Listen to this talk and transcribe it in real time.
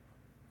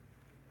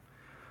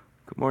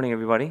Good morning,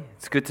 everybody.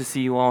 It's good to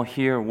see you all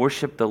here.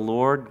 Worship the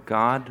Lord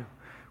God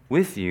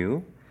with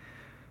you.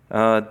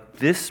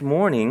 This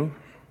morning,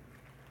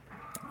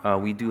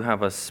 we do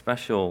have a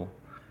special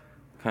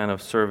kind of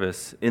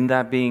service. In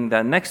that being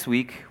that next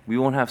week, we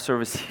won't have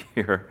service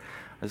here.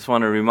 I just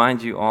want to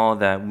remind you all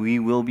that we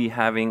will be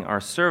having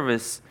our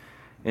service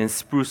in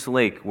Spruce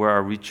Lake, where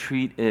our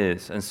retreat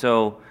is. And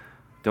so,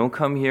 don't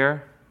come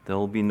here. There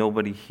will be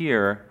nobody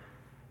here.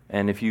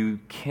 And if you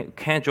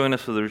can't join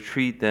us for the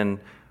retreat, then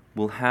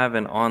we'll have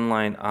an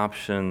online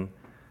option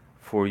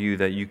for you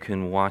that you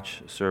can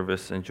watch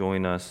service and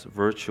join us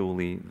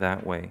virtually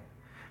that way.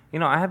 You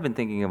know, I have been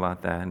thinking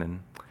about that,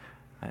 and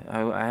I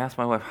asked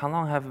my wife, how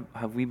long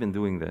have we been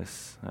doing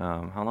this?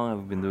 How long have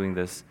we been doing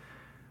this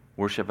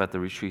worship at the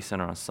retreat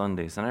center on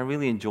Sundays? And I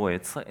really enjoy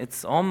it.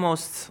 It's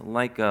almost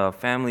like a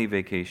family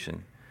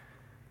vacation.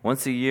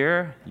 Once a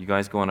year, you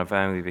guys go on a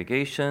family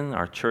vacation.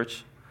 Our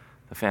church,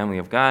 the family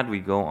of God, we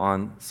go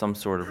on some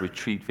sort of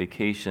retreat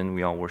vacation.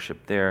 We all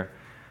worship there.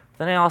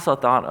 Then I also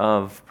thought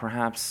of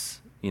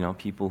perhaps,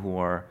 people who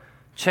are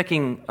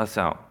checking us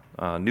out,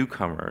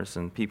 newcomers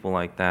and people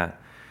like that,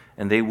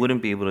 and they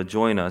wouldn't be able to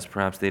join us.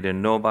 Perhaps they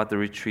didn't know about the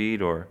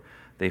retreat, or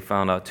they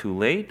found out too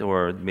late,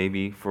 or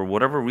maybe for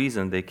whatever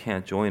reason they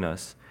can't join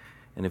us,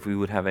 and if we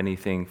would have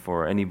anything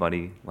for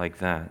anybody like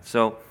that.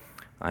 So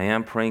I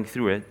am praying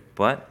through it,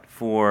 but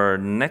for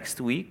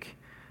next week,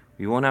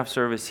 we won't have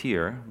service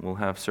here. We'll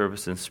have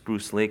service in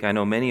Spruce Lake. I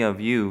know many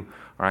of you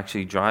are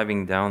actually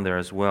driving down there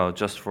as well,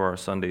 just for our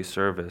Sunday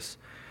service.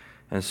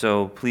 And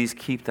so please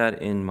keep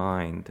that in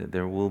mind.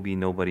 There will be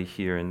nobody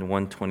here in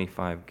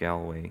 125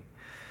 Galway.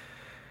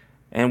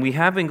 And we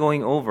have been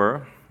going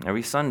over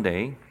every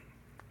Sunday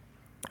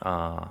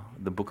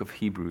the book of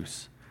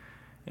Hebrews.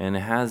 And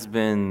it has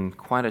been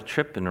quite a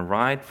trip and a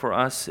ride for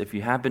us. If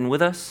you have been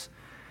with us,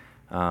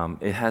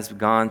 it has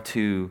gone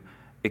to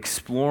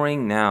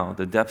exploring now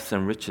the depths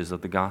and riches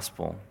of the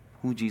gospel,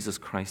 who Jesus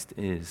Christ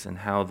is, and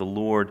how the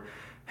Lord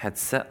had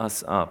set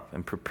us up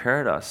and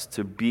prepared us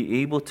to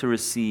be able to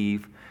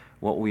receive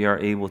what we are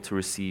able to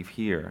receive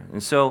here.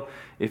 And so,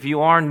 if you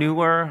are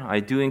newer,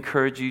 I do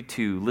encourage you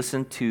to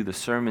listen to the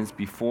sermons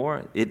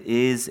before. It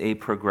is a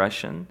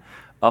progression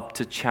up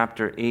to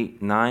chapter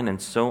 8, 9,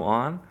 and so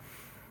on.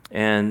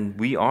 And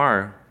we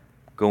are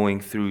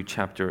going through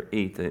chapter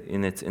 8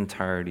 in its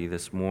entirety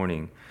this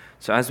morning.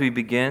 So as we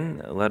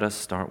begin, let us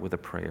start with a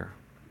prayer.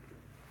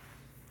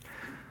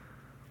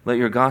 Let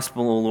your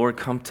gospel, O Lord,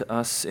 come to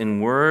us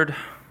in word,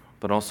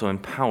 but also in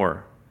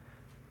power,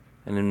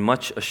 and in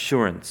much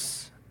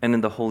assurance, and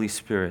in the Holy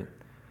Spirit,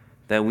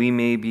 that we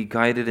may be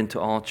guided into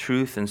all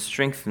truth and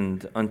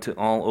strengthened unto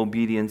all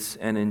obedience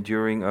and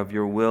enduring of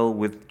your will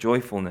with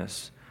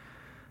joyfulness,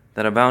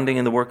 that abounding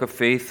in the work of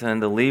faith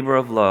and the labor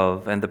of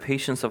love and the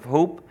patience of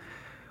hope,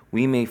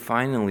 we may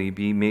finally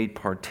be made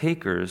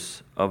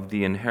partakers of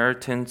the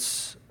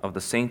inheritance of the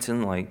saints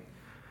in light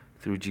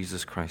through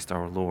Jesus Christ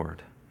our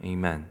Lord.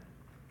 Amen.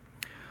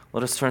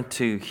 Let us turn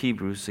to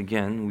Hebrews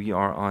again. We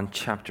are on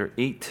chapter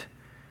 8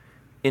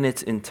 in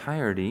its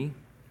entirety,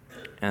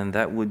 and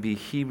that would be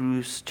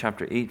Hebrews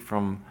chapter 8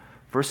 from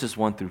verses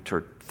 1 through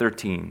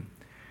 13.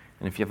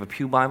 And if you have a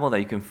pew Bible that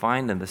you can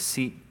find in the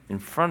seat in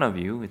front of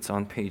you, it's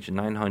on page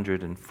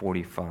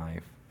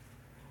 945.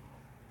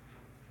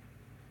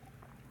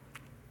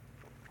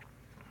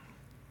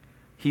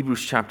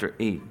 Hebrews chapter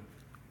 8,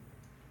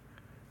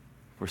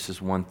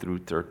 verses 1 through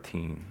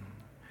 13.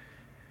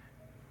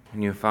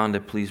 When you have found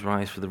it, please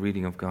rise for the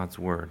reading of God's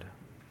word.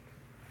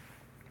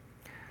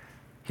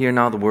 Hear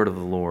now the word of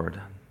the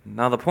Lord.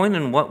 Now the point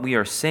in what we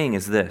are saying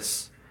is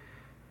this: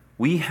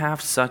 we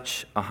have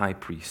such a high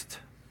priest,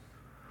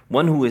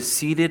 one who is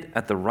seated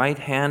at the right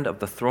hand of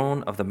the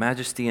throne of the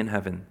majesty in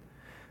heaven,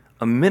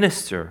 a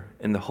minister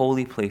in the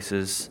holy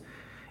places,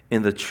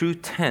 in the true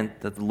tent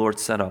that the Lord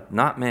set up,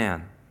 not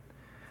man.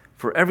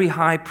 For every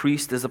high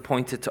priest is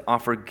appointed to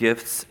offer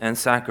gifts and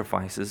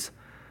sacrifices.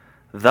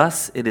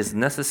 Thus it is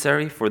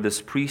necessary for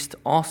this priest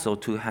also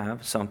to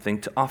have something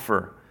to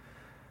offer.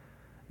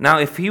 Now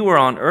if he were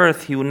on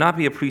earth, he would not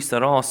be a priest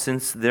at all,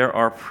 since there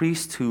are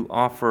priests who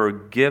offer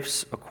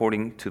gifts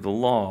according to the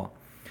law.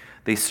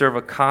 They serve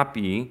a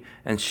copy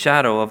and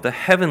shadow of the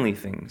heavenly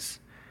things.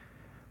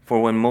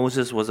 For when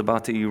Moses was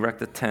about to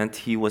erect a tent,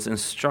 he was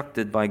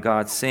instructed by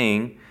God,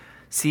 saying,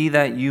 "See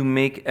that you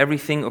make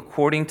everything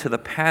according to the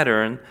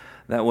pattern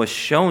that was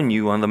shown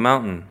you on the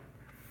mountain.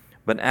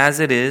 But as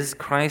it is,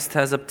 Christ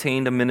has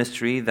obtained a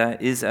ministry that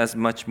is as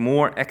much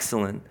more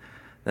excellent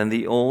than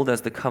the old,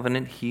 as the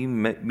covenant he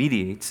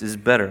mediates is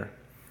better,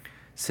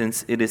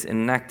 since it is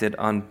enacted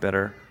on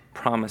better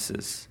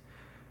promises.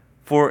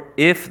 For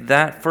if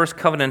that first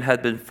covenant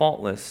had been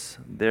faultless,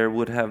 there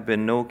would have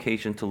been no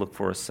occasion to look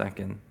for a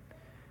second.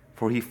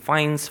 For he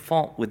finds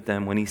fault with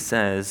them when he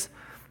says,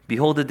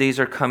 'Behold, the days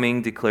are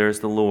coming, declares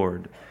the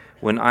Lord,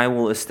 when I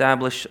will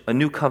establish a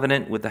new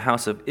covenant with the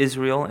house of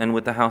Israel and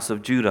with the house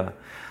of Judah,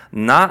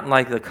 not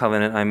like the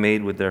covenant I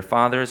made with their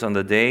fathers on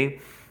the day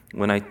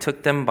when I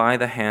took them by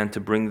the hand to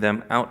bring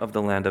them out of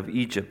the land of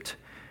Egypt.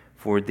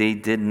 For they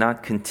did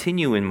not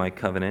continue in my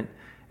covenant,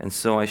 and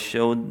so I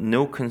showed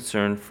no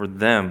concern for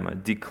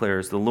them,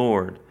 declares the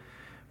Lord.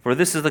 For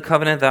this is the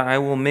covenant that I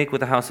will make with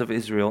the house of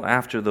Israel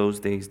after those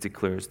days,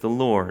 declares the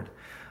Lord.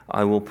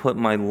 I will put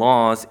my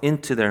laws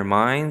into their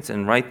minds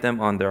and write them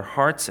on their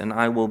hearts, and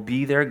I will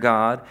be their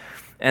God,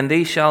 and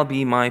they shall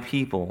be my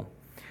people.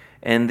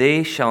 And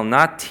they shall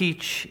not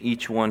teach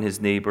each one his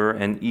neighbor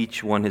and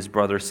each one his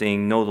brother,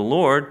 saying, Know the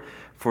Lord,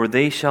 for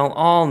they shall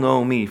all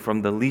know me,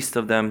 from the least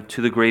of them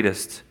to the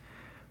greatest.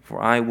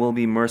 For I will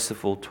be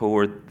merciful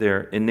toward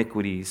their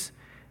iniquities,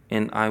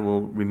 and I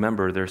will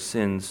remember their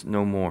sins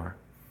no more.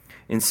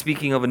 In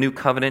speaking of a new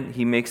covenant,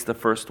 he makes the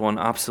first one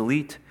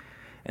obsolete,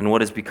 and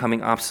what is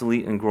becoming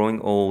obsolete and growing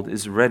old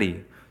is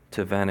ready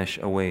to vanish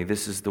away.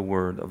 This is the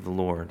word of the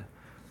Lord.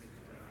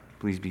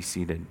 Please be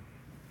seated.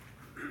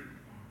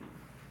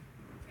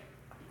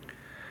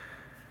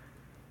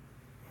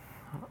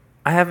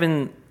 I have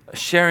been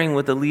sharing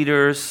with the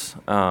leaders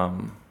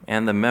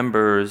and the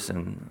members,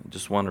 and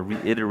just want to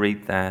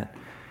reiterate that.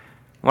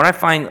 What I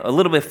find a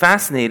little bit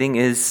fascinating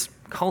is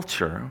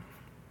culture,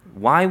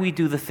 why we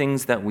do the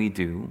things that we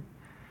do,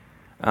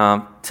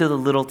 to the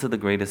little to the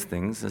greatest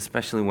things,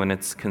 especially when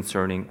it's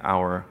concerning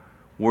our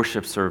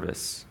worship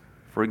service.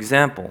 For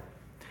example,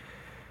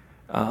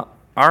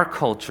 our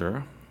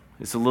culture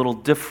is a little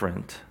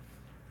different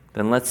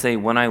than, let's say,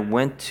 when I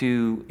went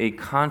to a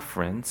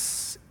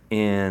conference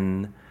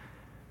in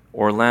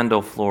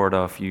Orlando, Florida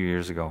a few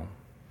years ago.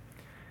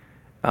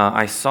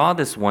 I saw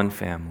this one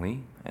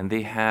family, and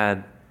they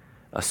had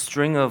a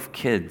string of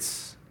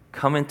kids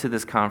come into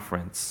this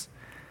conference.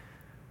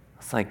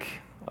 It's like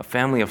a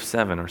family of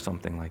 7 or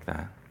something like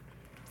that.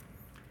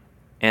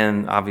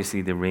 And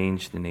obviously they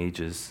ranged in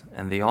ages,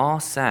 and they all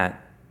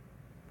sat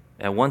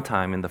at one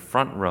time in the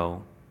front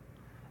row,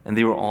 and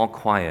they were all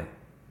quiet.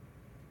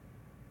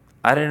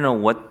 I didn't know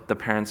what the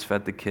parents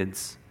fed the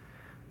kids.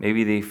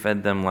 Maybe they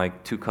fed them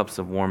like 2 cups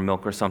of warm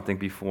milk or something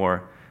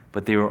before,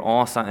 but they were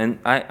all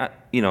silent. And I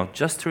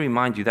just to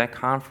remind you, that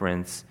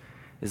conference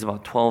is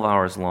about 12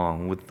 hours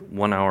long with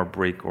 1 hour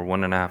break or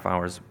 1.5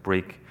 hours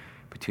break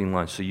between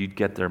lunch. So you'd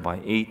get there by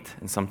 8,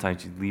 and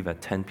sometimes you'd leave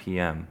at 10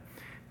 p.m.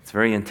 It's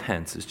very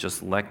intense. It's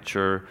just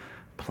lecture,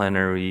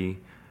 plenary,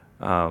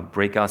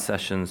 breakout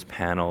sessions,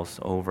 panels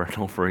over and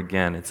over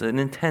again. It's an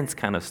intense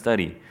kind of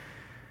study.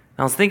 And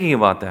I was thinking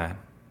about that.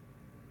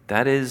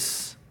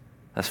 That's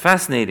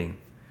fascinating.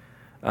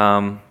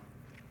 And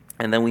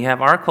then we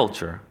have our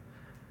culture.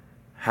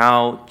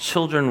 How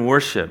children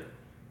worship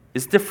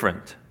is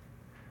different.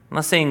 I'm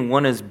not saying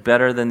one is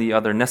better than the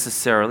other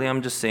necessarily.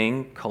 I'm just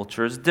saying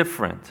culture is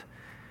different.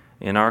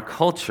 In our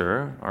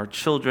culture, our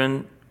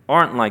children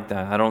aren't like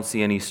that. I don't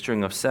see any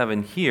string of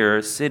 7 here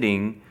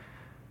sitting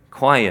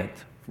quiet,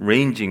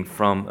 ranging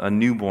from a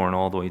newborn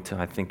all the way to,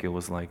 I think it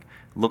was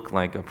looked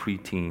like a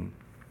preteen.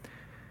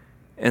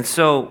 And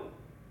so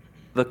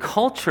the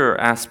culture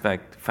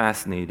aspect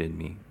fascinated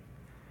me.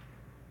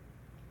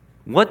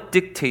 What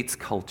dictates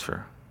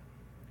culture?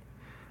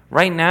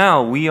 Right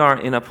now, we are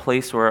in a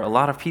place where a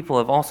lot of people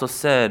have also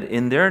said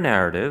in their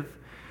narrative,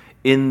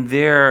 in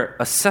their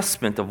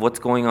assessment of what's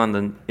going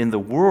on in the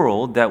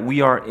world, that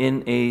we are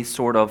in a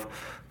sort of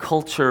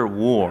culture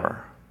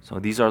war. So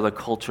these are the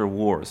culture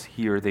wars.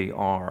 Here they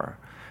are.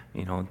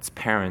 It's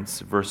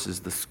parents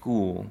versus the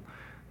school.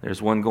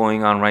 There's one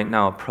going on right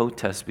now, a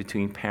protest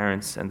between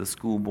parents and the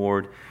school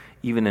board,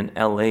 even in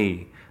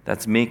LA,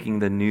 that's making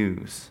the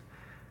news.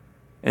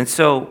 And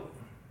so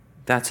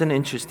that's an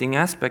interesting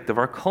aspect of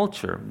our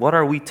culture. What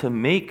are we to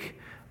make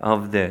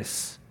of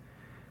this?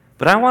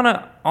 But I want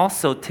to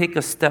also take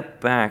a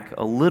step back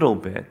a little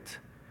bit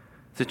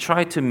to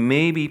try to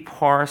maybe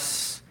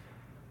parse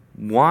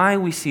why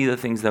we see the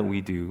things that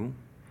we do,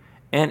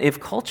 and if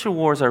culture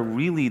wars are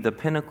really the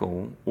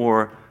pinnacle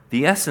or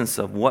the essence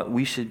of what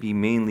we should be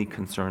mainly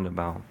concerned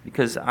about.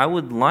 Because I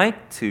would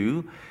like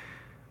to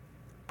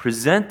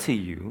present to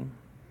you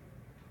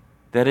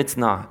that it's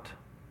not.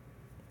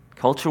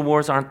 Culture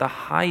wars aren't the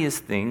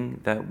highest thing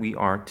that we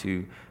are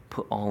to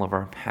put all of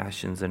our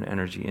passions and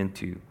energy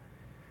into.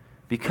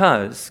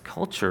 Because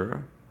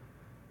culture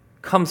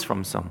comes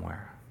from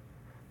somewhere.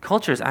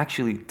 Culture is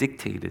actually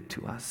dictated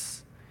to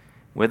us,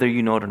 whether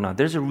you know it or not.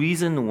 There's a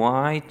reason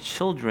why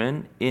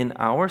children in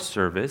our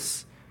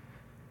service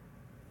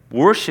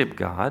worship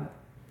God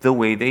the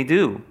way they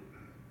do.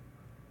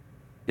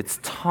 It's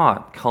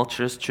taught.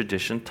 Culture is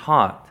tradition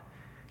taught.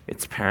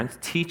 It's parents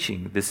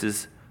teaching. This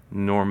is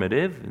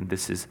normative, and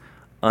this is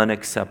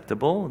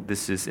unacceptable.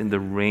 This is in the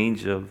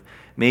range of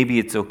maybe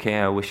it's okay,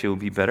 I wish it would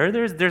be better.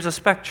 There's a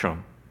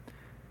spectrum.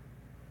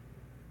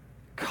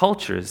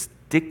 Culture is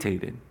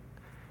dictated.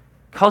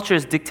 Culture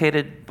is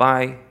dictated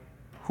by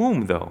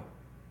whom, though?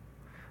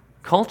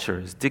 Culture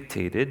is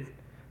dictated,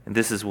 and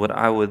this is what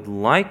I would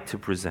like to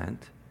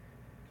present.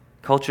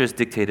 Culture is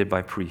dictated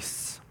by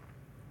priests.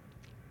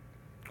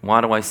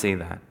 Why do I say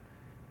that?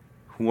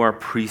 Who are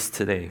priests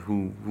today?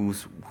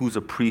 Who's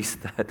a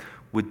priest that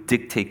would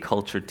dictate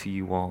culture to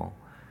you all?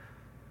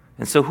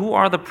 And so who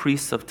are the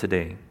priests of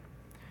today?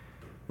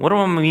 What do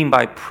I mean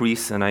by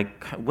priests? And I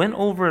went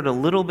over it a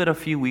little bit a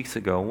few weeks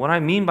ago. What I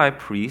mean by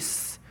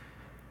priests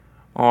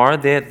are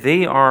that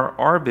they are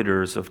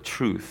arbiters of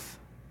truth.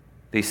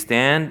 They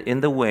stand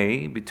in the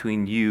way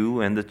between you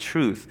and the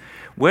truth.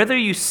 Whether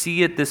you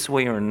see it this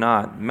way or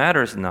not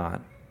matters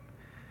not.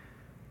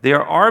 They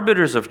are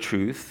arbiters of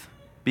truth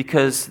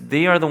because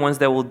they are the ones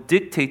that will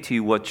dictate to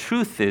you what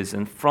truth is,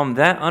 and from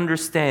that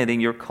understanding,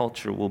 your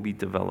culture will be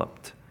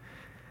developed.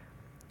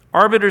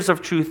 Arbiters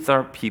of truth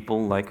are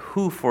people like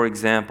who, for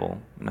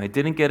example, and I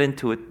didn't get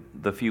into it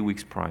the few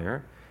weeks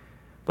prior,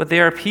 but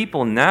there are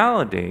people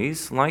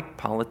nowadays like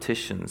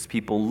politicians.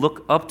 People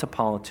look up to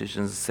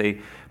politicians and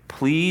say,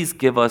 please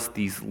give us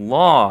these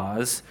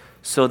laws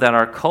so that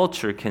our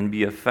culture can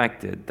be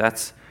affected.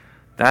 That's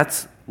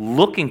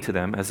looking to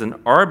them as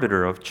an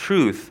arbiter of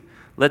truth.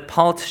 Let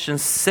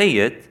politicians say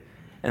it,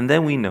 and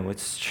then we know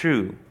it's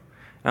true.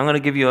 I'm going to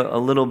give you a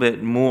little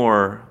bit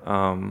more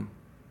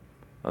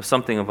of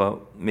something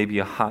about maybe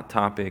a hot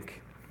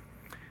topic.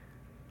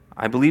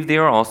 I believe they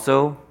are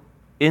also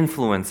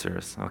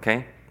influencers,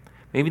 okay?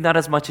 Maybe not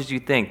as much as you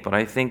think, but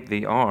I think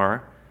they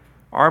are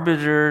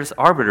arbiters,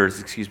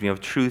 of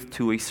truth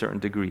to a certain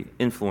degree,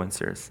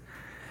 influencers.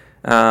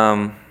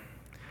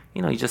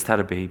 You just had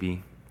a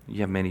baby.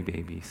 You have many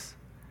babies.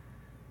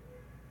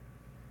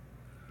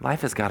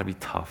 Life has got to be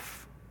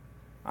tough.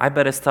 I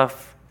bet it's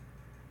tough.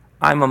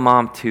 I'm a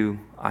mom too.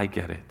 I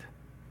get it.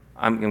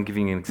 I'm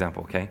giving you an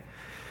example, okay?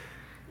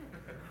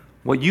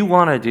 What you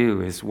want to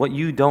do is, what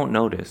you don't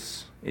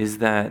notice is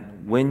that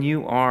when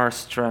you are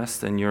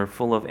stressed and you're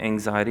full of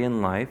anxiety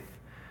in life,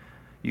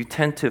 you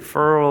tend to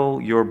furrow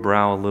your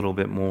brow a little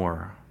bit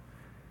more.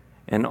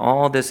 And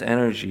all this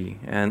energy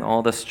and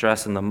all the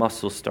stress and the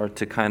muscles start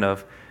to kind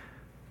of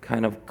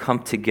come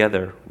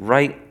together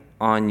right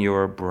on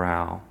your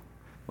brow.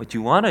 What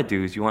you want to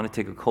do is you want to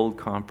take a cold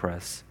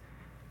compress,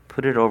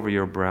 put it over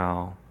your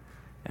brow,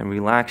 and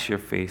relax your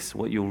face.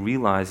 What you'll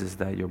realize is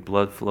that your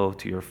blood flow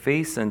to your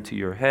face and to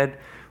your head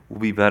will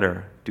be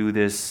better. Do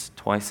this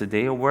twice a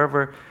day or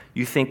wherever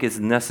you think is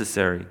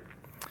necessary.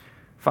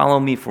 Follow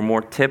me for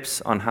more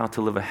tips on how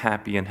to live a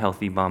happy and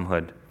healthy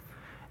momhood.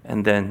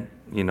 And then,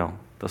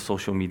 the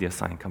social media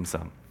sign comes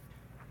up.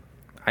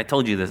 I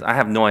told you this. I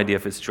have no idea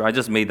if it's true. I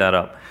just made that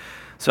up.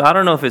 So I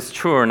don't know if it's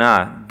true or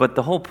not. But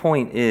the whole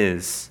point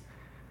is,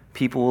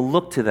 people will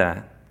look to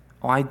that.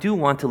 Oh, I do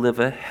want to live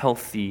a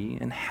healthy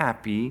and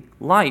happy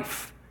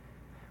life.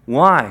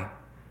 Why?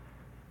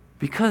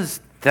 Because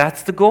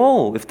that's the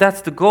goal. If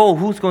that's the goal,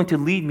 who's going to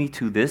lead me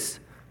to this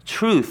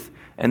truth?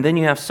 And then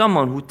you have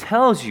someone who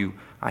tells you,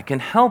 I can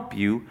help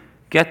you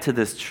get to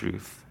this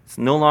truth. It's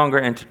no longer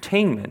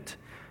entertainment.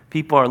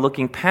 People are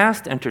looking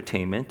past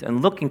entertainment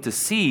and looking to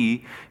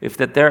see if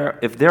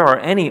there are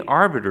any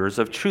arbiters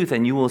of truth.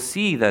 And you will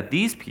see that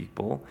these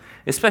people,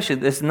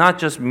 especially, it's not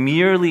just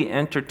merely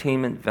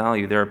entertainment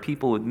value. There are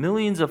people with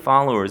millions of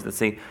followers that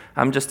say,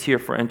 I'm just here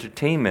for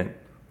entertainment.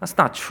 That's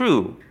not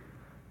true.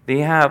 They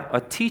have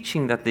a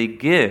teaching that they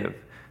give,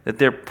 that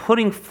they're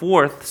putting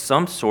forth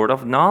some sort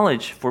of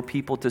knowledge for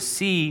people to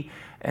see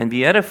and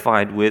be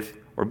edified with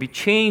or be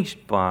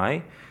changed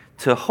by,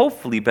 to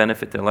hopefully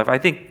benefit their life. I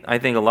think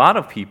a lot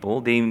of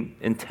people, they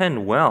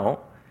intend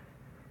well,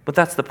 but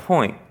that's the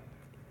point.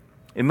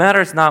 It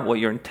matters not what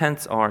your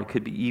intents are. It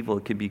could be evil,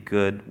 it could be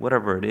good,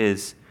 whatever it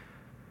is.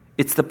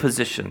 It's the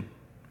position.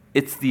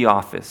 It's the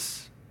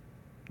office.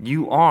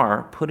 You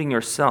are putting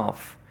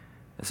yourself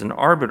as an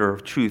arbiter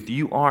of truth.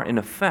 You are, in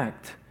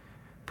effect,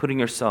 putting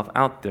yourself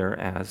out there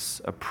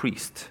as a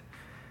priest.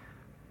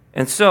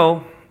 And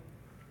so,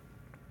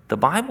 the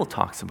Bible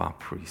talks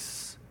about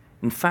priests.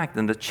 In fact,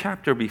 in the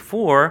chapter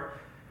before,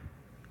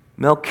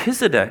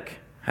 Melchizedek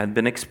had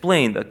been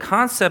explained. A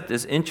concept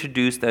is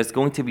introduced that is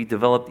going to be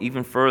developed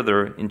even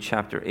further in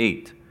chapter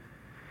 8.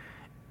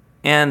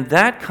 And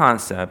that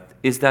concept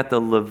is that the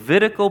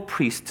Levitical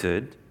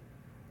priesthood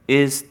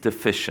is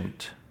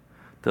deficient.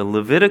 The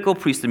Levitical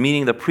priesthood,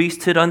 meaning the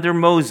priesthood under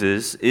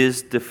Moses,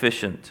 is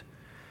deficient.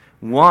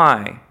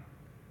 Why?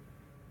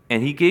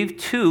 And he gave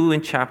two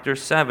in chapter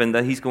 7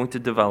 that he's going to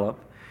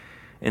develop.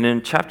 And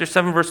in chapter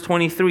 7, verse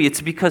 23, it's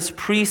because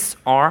priests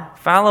are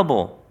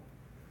fallible.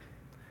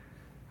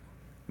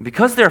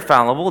 Because they're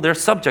fallible, they're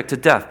subject to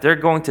death. They're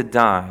going to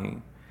die.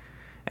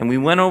 And we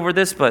went over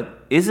this,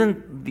 but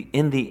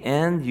in the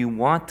end, you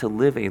want to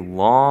live a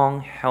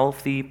long,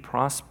 healthy,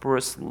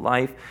 prosperous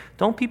life?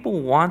 Don't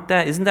people want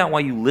that? Isn't that why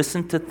you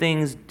listen to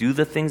things, do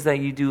the things that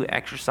you do,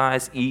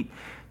 exercise, eat,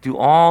 do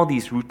all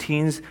these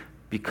routines?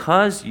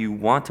 Because you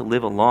want to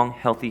live a long,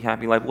 healthy,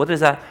 happy life. What is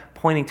that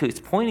pointing to? It's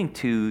pointing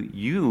to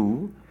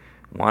you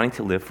wanting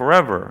to live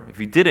forever. If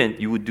you didn't,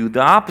 you would do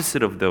the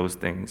opposite of those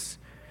things.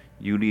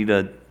 You'd eat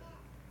a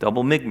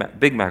double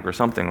Big Mac or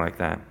something like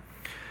that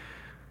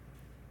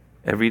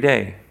every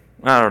day.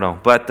 I don't know.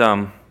 But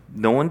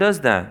no one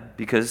does that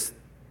because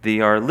they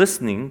are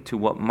listening to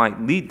what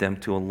might lead them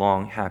to a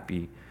long,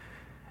 happy,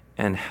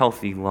 and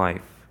healthy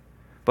life.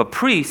 But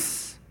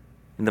priests,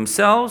 in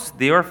themselves,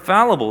 they are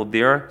fallible.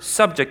 They are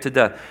subject to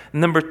death.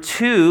 Number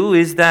two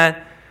is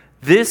that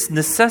This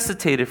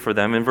necessitated for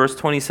them, in verse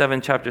 27,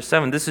 chapter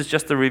 7, this is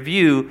just a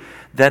review,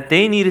 that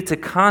they needed to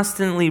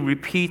constantly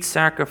repeat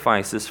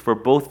sacrifices for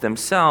both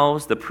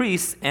themselves, the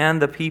priests,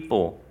 and the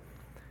people.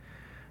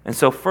 And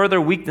so further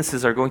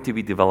weaknesses are going to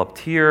be developed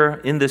here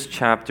in this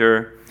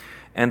chapter,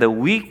 and the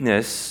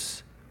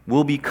weaknesses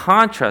will be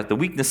contrasted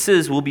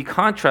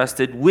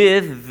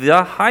with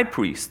the high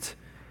priest.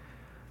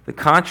 The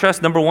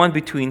contrast, number one,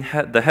 between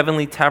the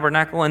heavenly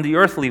tabernacle and the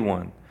earthly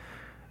one.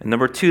 And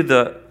number two,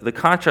 the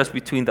contrast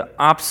between the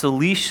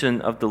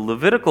obsolescence of the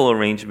Levitical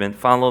arrangement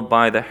followed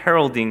by the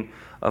heralding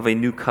of a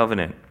new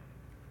covenant.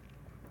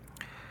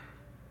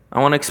 I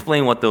want to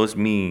explain what those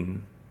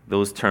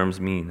terms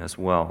mean as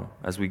well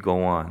as we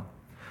go on.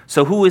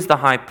 So who is the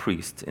high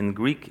priest? In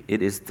Greek,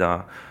 it is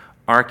the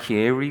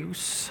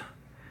archiereus.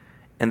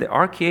 And the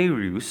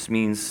archiereus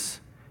means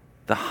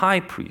the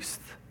high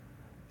priest,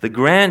 the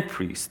grand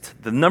priest,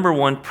 the number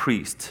one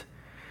priest.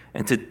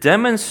 And to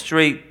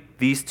demonstrate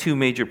these two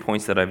major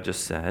points that I've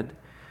just said,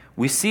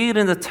 we see it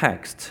in the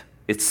text.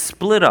 It's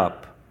split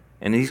up,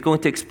 and he's going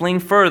to explain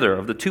further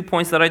of the 2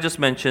 points that I just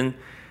mentioned,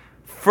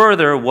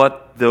 further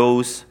what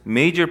those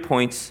major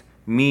points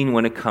mean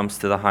when it comes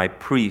to the high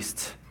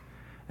priest.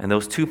 And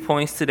those 2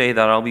 points today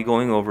that I'll be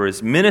going over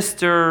is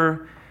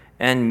minister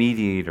and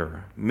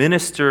mediator.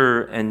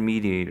 Minister and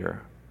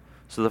mediator.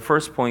 So the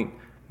first point,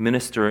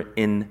 minister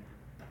in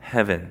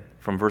heaven,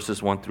 from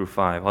verses 1 through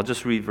 5. I'll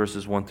just read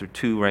verses 1 through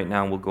 2 right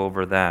now, and we'll go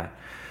over that.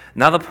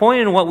 Now the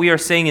point in what we are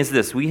saying is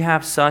this: we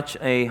have such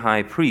a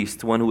high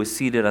priest, one who is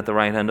seated at the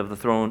right hand of the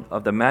throne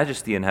of the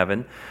majesty in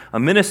heaven, a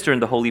minister in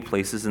the holy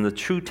places, in the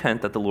true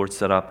tent that the Lord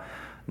set up,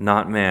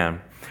 not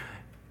man.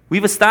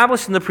 We've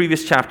established in the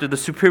previous chapter the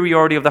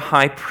superiority of the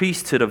high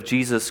priesthood of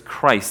Jesus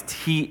Christ.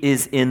 He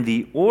is in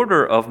the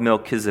order of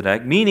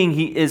Melchizedek, meaning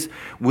he is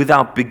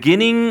without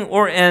beginning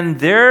or end,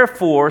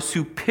 therefore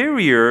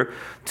superior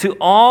to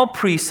all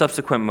priests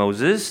subsequent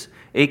Moses,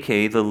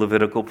 aka the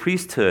Levitical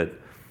priesthood.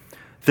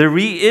 The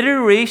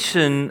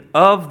reiteration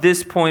of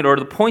this point, or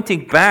the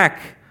pointing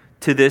back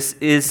to this,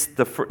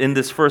 in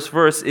this first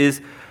verse,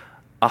 is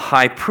a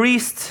high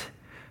priest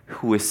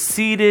who is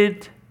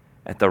seated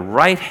at the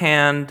right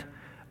hand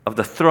of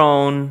the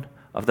throne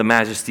of the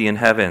majesty in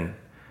heaven.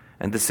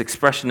 And this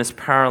expression is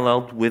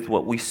paralleled with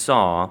what we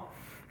saw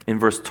in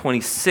verse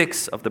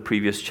 26 of the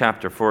previous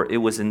chapter. For it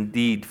was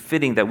indeed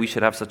fitting that we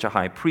should have such a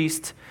high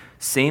priest,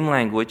 same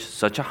language,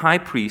 such a high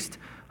priest,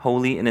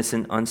 holy,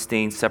 innocent,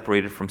 unstained,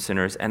 separated from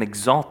sinners, and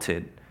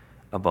exalted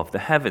above the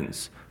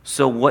heavens.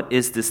 So what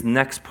is this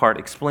next part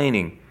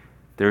explaining?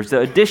 There's the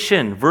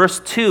addition. Verse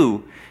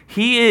 2,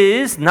 he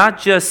is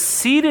not just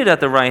seated at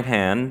the right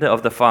hand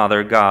of the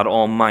Father, God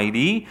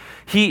Almighty,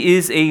 he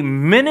is a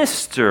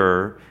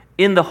minister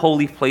in the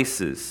holy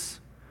places.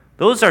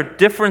 Those are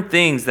different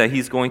things that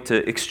he's going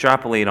to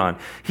extrapolate on.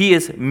 He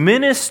is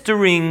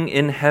ministering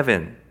in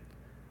heaven,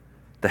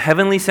 the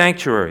heavenly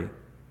sanctuary,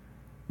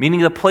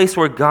 meaning the place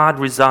where God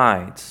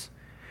resides.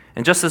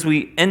 And just as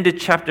we ended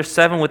chapter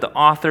 7 with the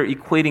author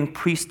equating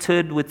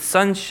priesthood with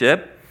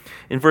sonship,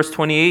 in verse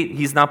 28,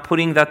 he's now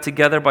putting that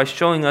together by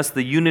showing us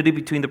the unity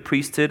between the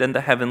priesthood and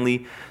the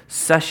heavenly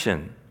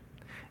session.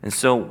 And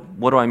so,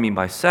 what do I mean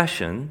by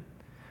session?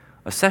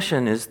 A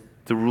session is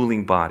the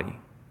ruling body.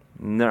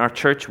 In our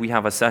church, we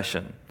have a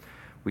session.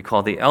 We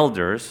call the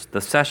elders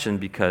the session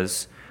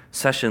because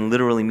session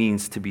literally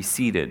means to be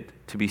seated.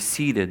 To be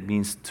seated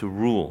means to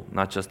rule,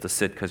 not just to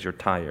sit because you're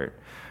tired,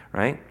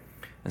 right?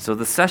 And so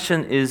the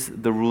session is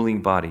the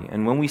ruling body.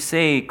 And when we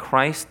say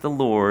Christ the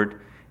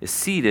Lord is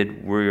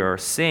seated, we are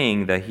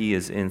saying that he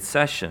is in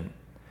session.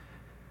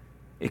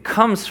 It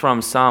comes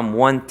from Psalm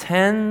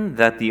 110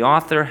 that the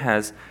author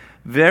has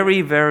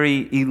very,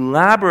 very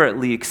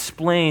elaborately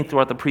explained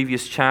throughout the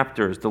previous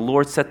chapters. The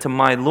Lord said to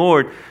my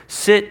Lord,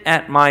 sit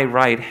at my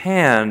right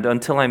hand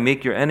until I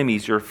make your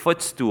enemies your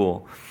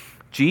footstool.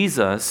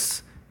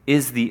 Jesus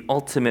is the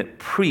ultimate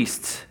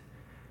priest,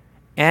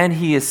 and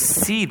he is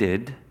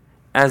seated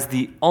as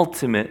the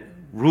ultimate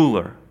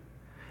ruler.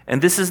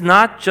 And this is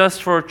not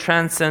just for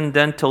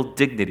transcendental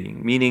dignity,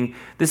 meaning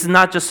this is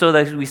not just so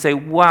that we say,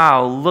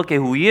 wow, look at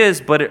who he is,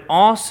 but it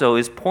also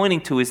is pointing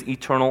to his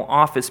eternal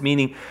office,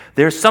 meaning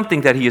there's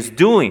something that he is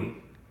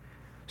doing.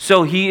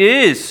 So he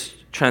is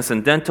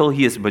transcendental,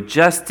 he is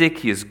majestic,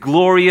 he is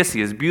glorious,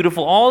 he is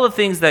beautiful, all the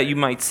things that you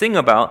might sing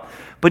about,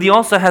 but he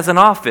also has an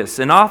office.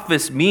 An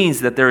office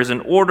means that there is an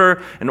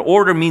order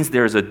means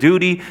there is a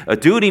duty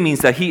means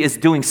that he is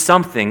doing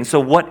something. So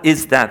what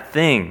is that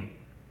thing?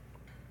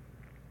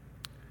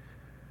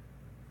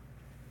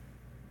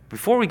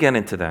 Before we get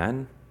into that,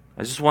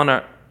 I just want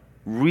to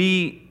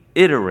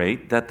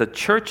reiterate that the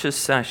church's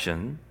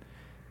session,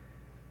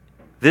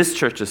 this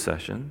church's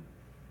session,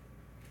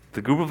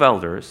 the group of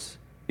elders,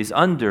 is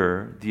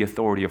under the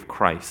authority of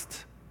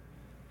Christ.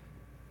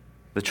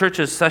 The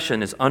church's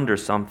session is under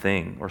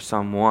something or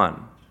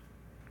someone.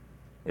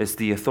 It's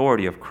the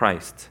authority of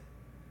Christ.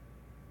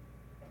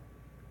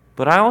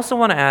 But I also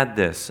want to add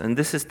this, and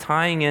this is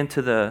tying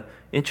into the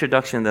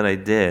introduction that I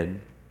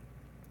did.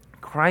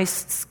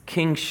 Christ's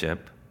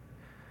kingship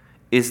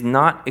is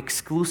not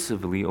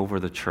exclusively over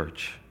the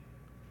church.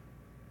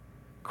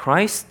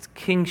 Christ's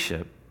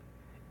kingship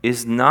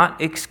is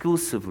not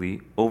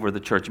exclusively over the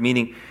church,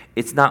 meaning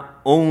it's not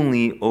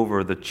only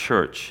over the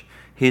church.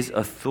 His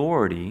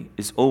authority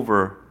is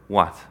over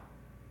what?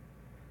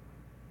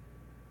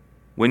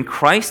 When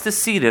Christ is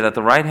seated at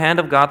the right hand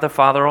of God the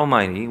Father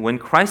Almighty, when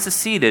Christ is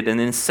seated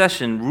and in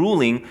session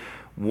ruling,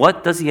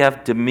 what does he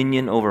have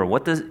dominion over?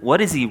 What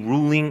is he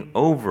ruling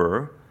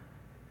over?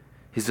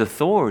 His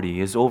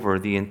authority is over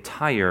the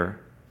entire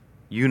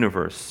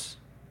universe,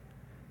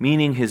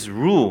 meaning his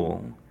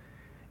rule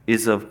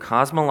is of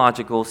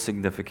cosmological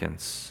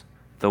significance.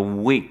 The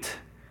weight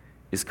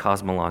is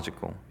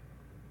cosmological.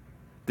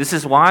 This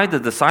is why the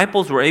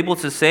disciples were able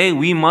to say,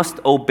 we must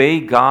obey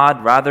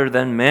God rather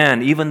than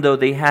man, even though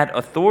they had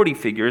authority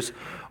figures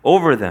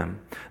over them.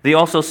 They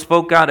also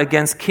spoke out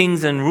against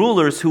kings and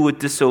rulers who would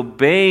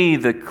disobey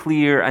the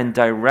clear and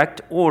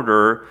direct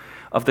order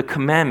of the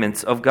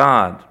commandments of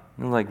God.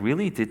 And they're like,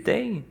 really? Did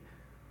they?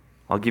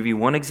 I'll give you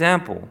one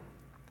example.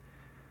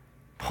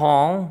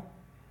 Paul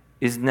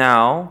is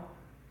now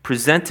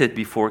presented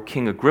before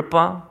King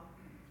Agrippa,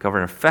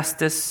 Governor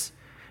Festus.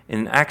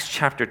 In Acts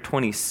chapter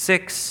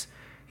 26,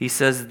 he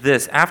says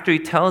this. After he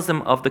tells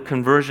them of the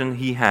conversion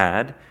he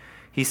had,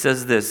 he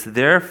says this,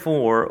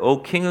 therefore, O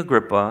King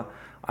Agrippa,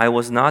 I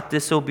was not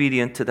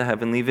disobedient to the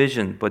heavenly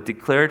vision, but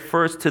declared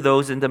first to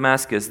those in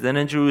Damascus, then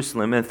in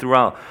Jerusalem, and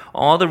throughout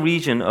all the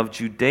region of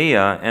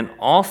Judea, and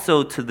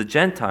also to the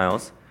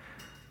Gentiles,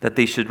 that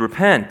they should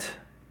repent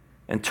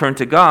and turn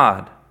to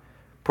God,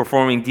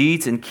 performing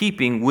deeds in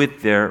keeping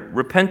with their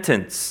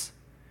repentance.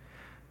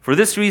 For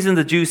this reason,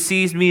 the Jews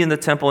seized me in the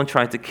temple and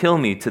tried to kill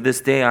me. To this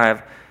day, I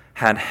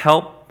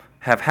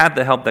have had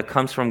the help that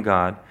comes from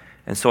God,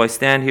 and so I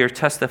stand here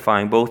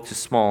testifying both to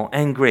small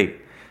and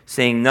great,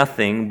 saying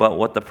nothing but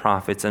what the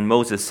prophets and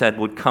Moses said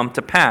would come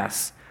to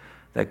pass,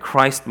 that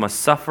Christ must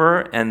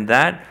suffer, and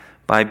that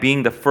by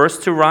being the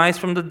first to rise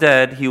from the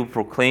dead, he will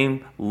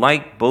proclaim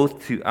light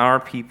both to our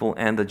people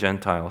and the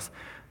Gentiles.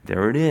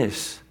 There it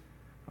is.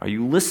 Are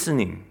you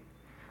listening?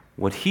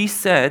 What he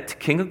said to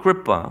King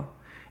Agrippa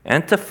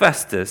and to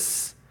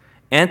Festus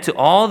and to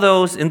all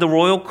those in the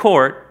royal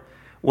court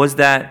was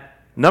that,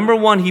 number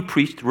one, he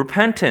preached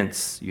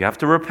repentance. You have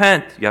to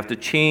repent. You have to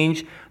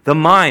change the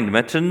mind,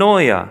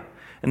 metanoia.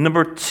 And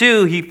number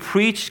two, he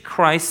preached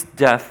Christ's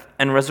death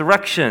and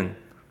resurrection.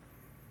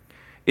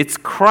 It's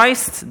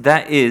Christ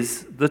that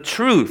is the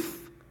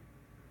truth.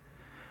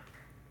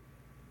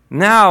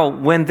 Now,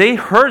 when they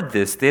heard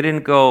this, they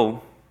didn't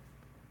go,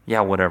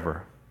 yeah,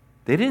 whatever.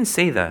 They didn't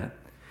say that.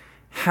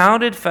 How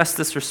did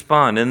Festus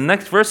respond? In the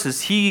next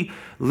verses, he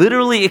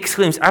literally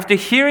exclaims, after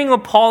hearing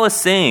what Paul is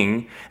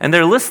saying, and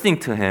they're listening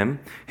to him,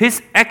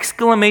 his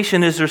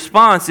exclamation, his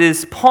response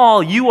is,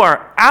 Paul, you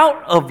are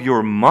out of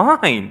your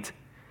mind.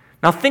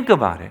 Now think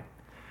about it.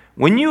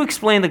 When you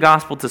explain the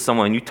gospel to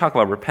someone, you talk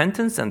about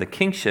repentance and the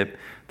kingship,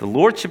 the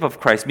lordship of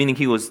Christ, meaning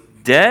he was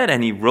dead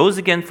and he rose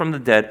again from the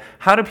dead,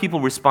 how do people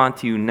respond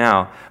to you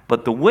now?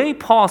 But the way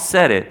Paul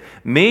said it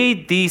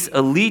made these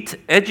elite,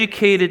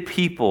 educated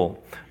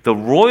people, the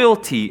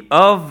royalty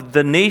of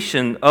the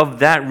nation of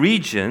that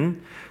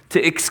region,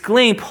 to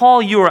exclaim,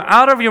 Paul, you are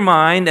out of your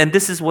mind. And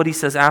this is what he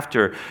says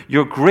after.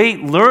 Your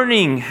great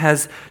learning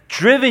has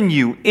driven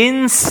you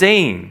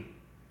insane.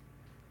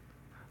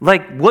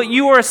 Like, what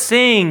you are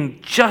saying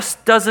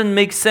just doesn't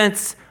make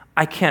sense.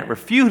 I can't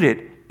refute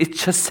it. It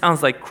just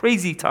sounds like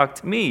crazy talk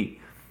to me.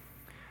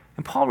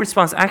 And Paul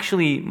responds,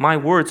 actually, my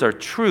words are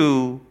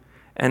true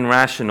and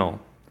rational.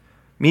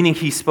 Meaning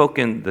he's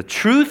spoken the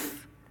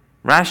truth,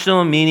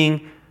 rational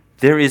meaning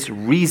there is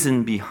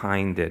reason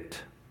behind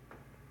it.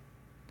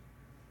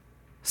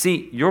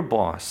 See, your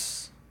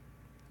boss,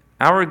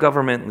 our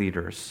government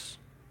leaders,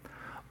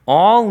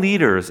 all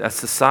leaders at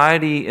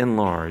society in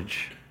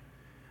large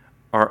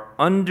are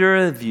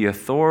under the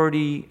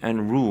authority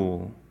and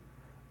rule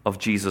of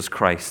Jesus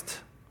Christ.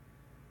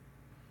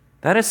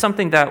 That is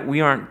something that we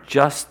aren't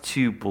just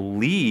to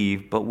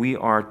believe, but we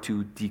are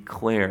to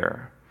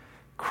declare.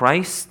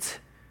 Christ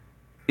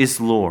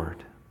is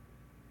Lord,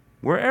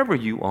 wherever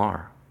you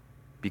are,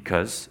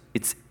 because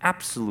it's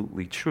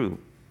absolutely true.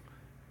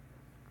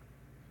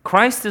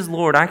 Christ is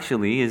Lord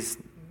actually is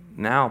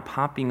now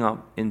popping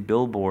up in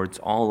billboards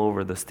all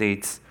over the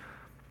States.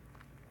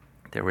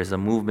 There is a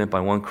movement by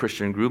one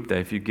Christian group that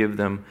if you give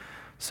them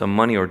some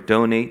money or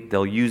donate,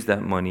 they'll use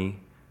that money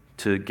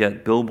to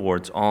get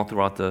billboards all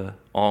throughout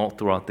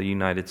the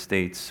United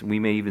States. We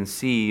may even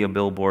see a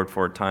billboard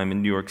for a time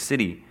in New York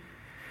City.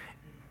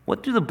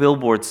 What do the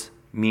billboards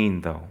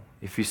mean, though?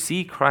 If you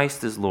see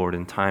Christ as Lord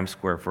in Times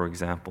Square, for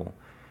example,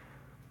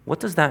 what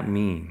does that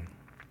mean?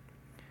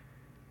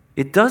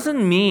 It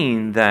doesn't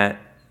mean that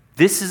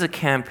this is a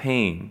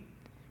campaign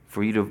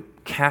for you to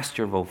cast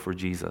your vote for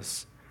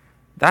Jesus.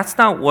 That's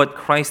not what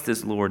Christ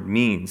as Lord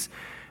means.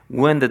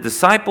 When the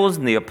disciples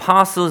and the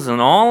apostles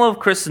and all of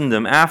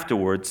Christendom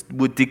afterwards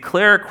would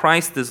declare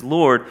Christ as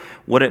Lord,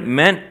 what it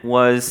meant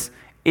was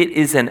it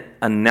is an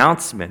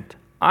announcement.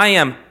 I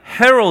am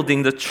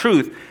heralding the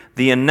truth.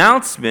 The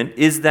announcement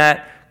is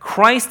that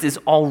Christ is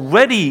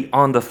already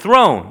on the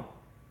throne.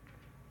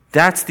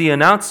 That's the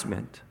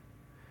announcement.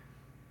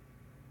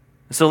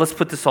 So let's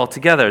put this all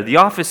together. The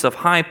office of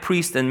high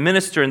priest and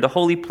minister in the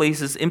holy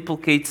places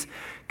implicates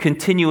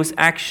continuous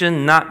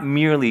action, not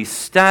merely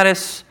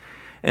status.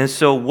 And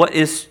so what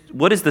is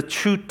the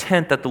true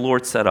tent that the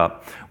Lord set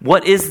up?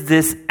 What is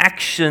this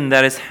action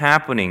that is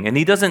happening? And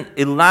he doesn't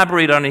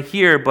elaborate on it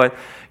here, but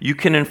you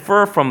can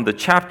infer from the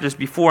chapters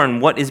before and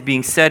what is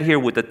being said here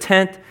with the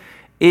tent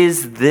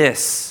is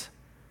this: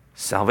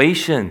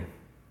 salvation.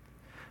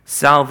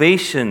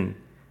 Salvation.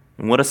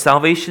 And what does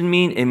salvation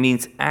mean? It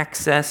means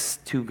access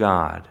to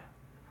God.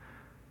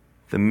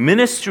 The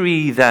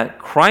ministry that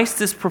Christ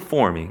is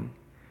performing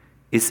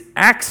is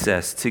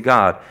access to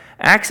God.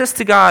 Access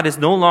to God is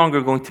no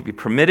longer going to be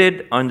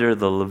permitted under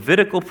the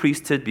Levitical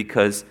priesthood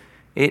because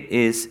it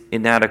is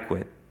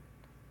inadequate.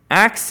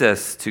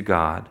 Access to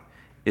God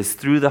is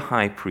through the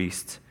high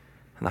priest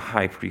and the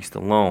high priest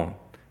alone.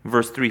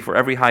 Verse 3, for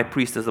every high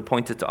priest is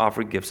appointed to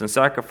offer gifts and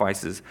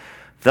sacrifices.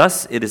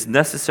 Thus, it is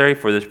necessary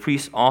for this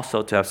priest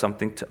also to have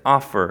something to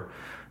offer.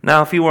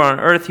 Now, if he were on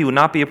earth, he would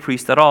not be a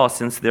priest at all,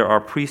 since there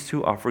are priests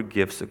who offer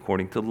gifts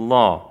according to the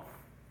law.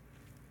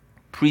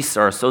 Priests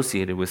are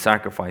associated with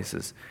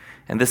sacrifices,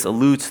 and this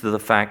alludes to the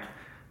fact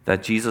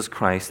that Jesus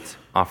Christ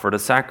offered a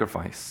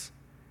sacrifice.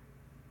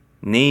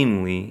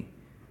 Namely,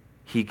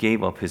 he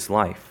gave up his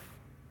life.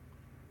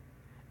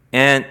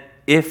 And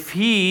if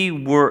he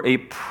were a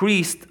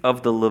priest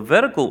of the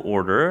Levitical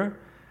order,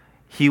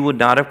 he would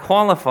not have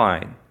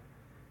qualified.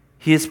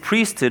 His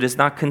priesthood is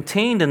not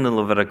contained in the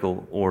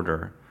Levitical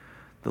order.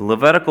 The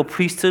Levitical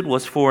priesthood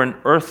was for an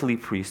earthly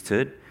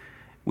priesthood,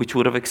 which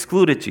would have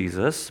excluded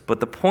Jesus. But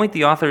the point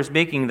the author is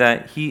making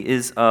that he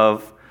is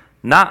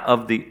not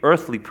of the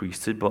earthly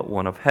priesthood, but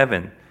one of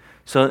heaven.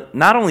 So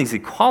not only is he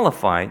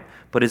qualified,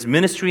 but his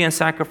ministry and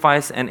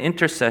sacrifice and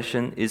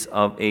intercession is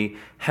of a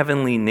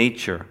heavenly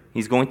nature.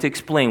 He's going to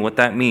explain what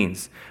that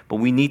means. But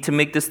we need to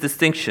make this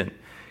distinction.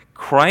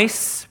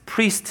 Christ's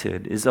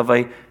priesthood is of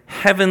a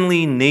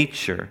heavenly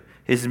nature.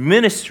 His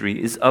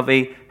ministry is of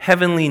a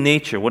heavenly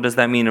nature. What does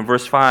that mean? In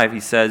verse 5, he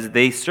says,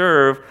 they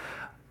serve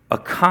a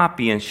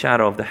copy and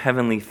shadow of the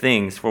heavenly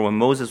things. For when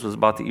Moses was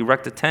about to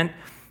erect a tent,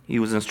 he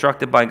was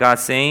instructed by God,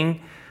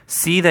 saying,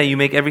 see that you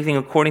make everything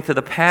according to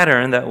the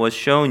pattern that was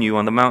shown you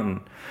on the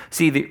mountain.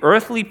 See, the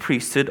earthly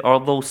priesthood,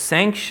 although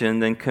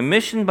sanctioned and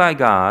commissioned by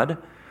God,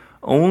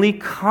 only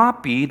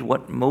copied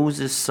what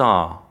Moses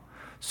saw.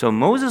 So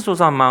Moses was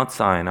on Mount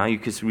Sinai. You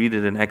can read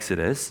it in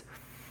Exodus.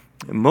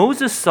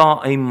 Moses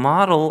saw a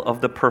model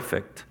of the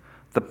perfect,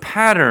 the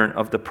pattern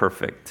of the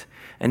perfect,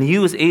 and he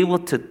was able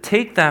to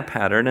take that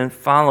pattern and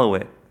follow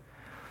it.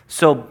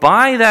 So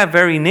by that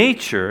very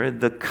nature,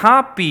 the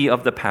copy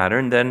of the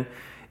pattern then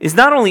is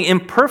not only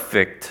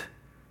imperfect,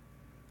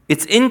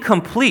 it's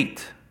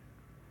incomplete.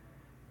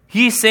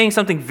 He's saying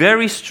something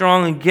very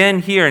strong again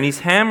here, and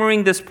he's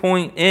hammering this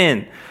point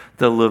in.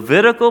 The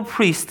Levitical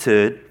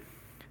priesthood,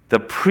 the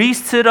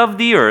priesthood of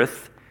the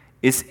earth,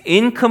 is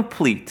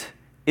incomplete.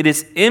 It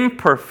is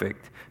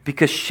imperfect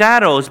because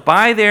shadows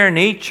by their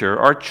nature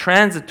are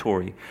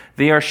transitory.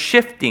 They are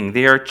shifting.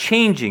 They are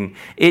changing.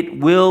 It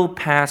will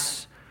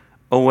pass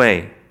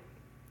away.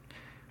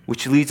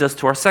 Which leads us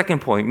to our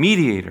second point,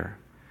 mediator.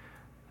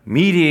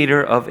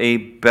 Mediator of a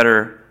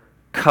better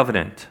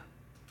covenant.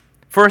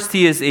 First,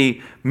 he is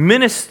a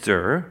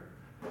minister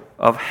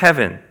of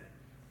heaven.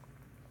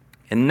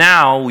 And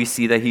now we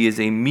see that he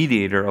is a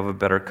mediator of a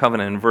better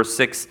covenant. In verse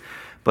 6,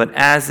 but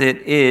as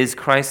it is,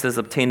 Christ has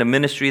obtained a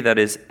ministry that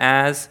is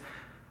as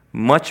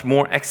much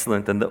more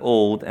excellent than the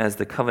old, as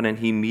the covenant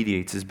he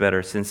mediates is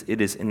better, since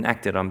it is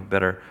enacted on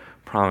better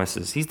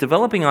promises. He's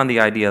developing on the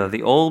idea that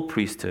the old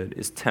priesthood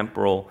is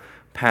temporal,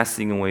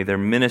 passing away. Their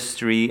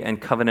ministry and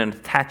covenant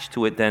attached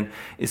to it then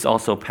is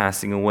also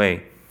passing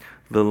away.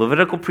 The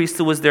Levitical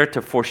priesthood was there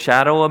to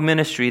foreshadow a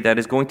ministry that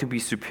is going to be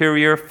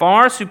superior,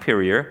 far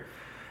superior,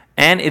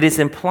 and it is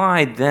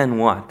implied then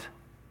what?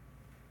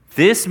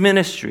 This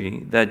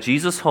ministry that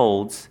Jesus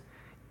holds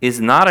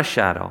is not a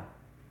shadow.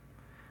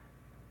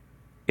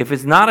 If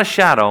it's not a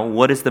shadow,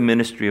 what is the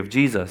ministry of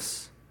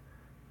Jesus?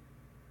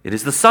 It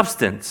is the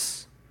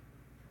substance.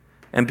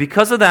 And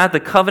because of that,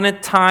 the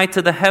covenant tied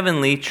to the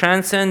heavenly,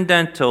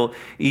 transcendental,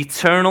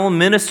 eternal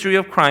ministry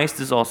of Christ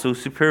is also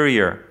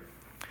superior.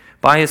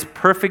 By his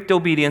perfect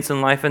obedience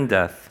in life and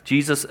death,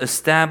 Jesus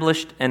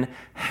established and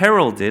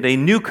heralded a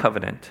new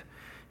covenant.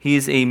 He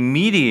is a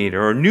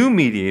mediator or new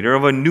mediator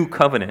of a new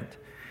covenant.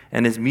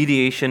 And his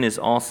mediation is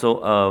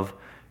also of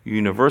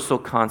universal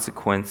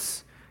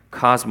consequence,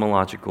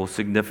 cosmological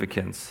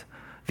significance.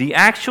 The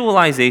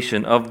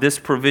actualization of this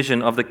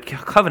provision of the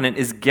covenant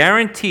is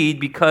guaranteed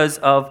because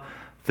of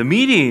the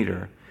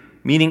mediator,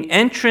 meaning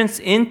entrance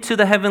into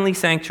the heavenly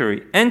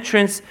sanctuary,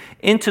 entrance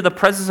into the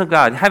presence of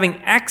God, having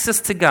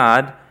access to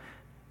God,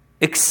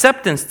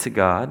 acceptance to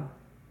God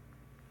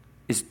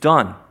is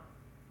done.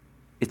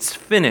 It's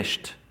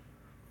finished.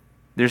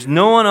 There's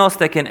no one else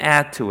that can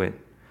add to it.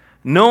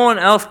 No one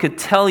else could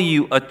tell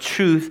you a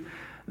truth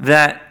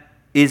that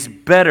is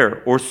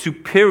better or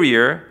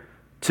superior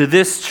to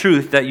this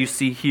truth that you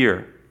see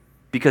here,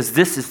 because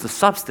this is the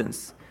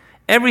substance.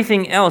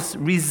 Everything else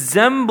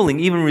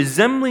even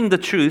resembling the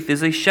truth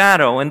is a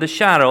shadow, and the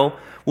shadow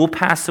will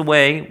pass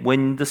away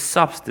when the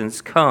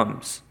substance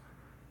comes.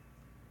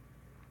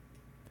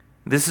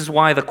 This is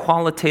why the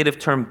qualitative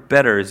term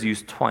better is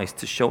used twice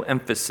to show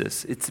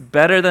emphasis. It's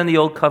better than the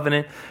old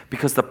covenant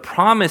because the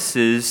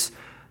promises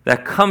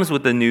that comes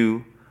with the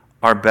new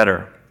are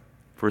better.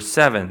 Verse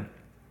 7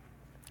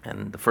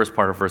 and the first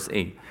part of verse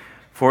 8.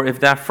 For if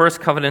that first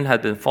covenant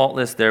had been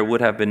faultless, there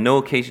would have been no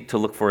occasion to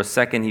look for a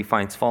second. He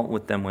finds fault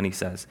with them when he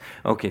says.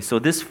 Okay, so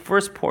this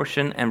first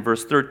portion and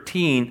verse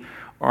 13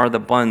 are the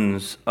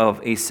buns of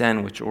a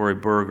sandwich or a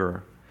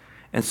burger.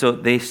 And so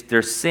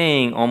they're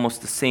saying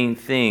almost the same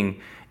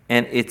thing,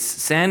 and it's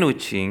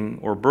sandwiching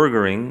or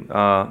burgering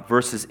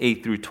verses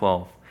 8 through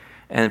 12.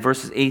 And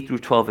verses 8 through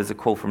 12 is a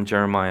quote from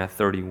Jeremiah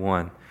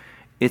 31.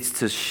 It's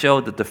to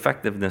show the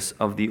defectiveness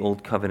of the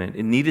old covenant.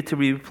 It needed to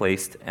be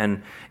replaced,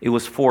 and it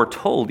was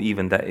foretold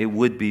even that it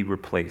would be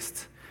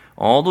replaced.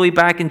 All the way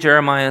back in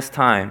Jeremiah's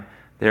time,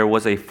 there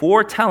was a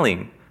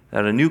foretelling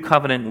that a new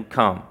covenant would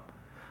come.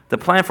 The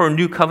plan for a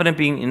new covenant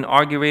being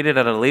inaugurated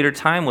at a later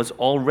time was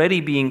already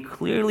being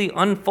clearly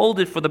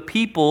unfolded for the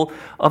people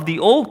of the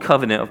old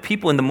covenant, of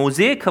people in the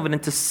Mosaic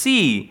covenant to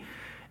see.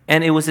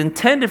 And it was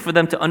intended for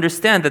them to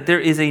understand that there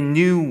is a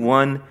new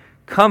one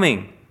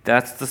coming.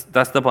 That's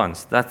the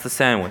buns. That's the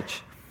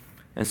sandwich.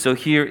 And so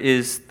here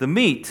is the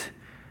meat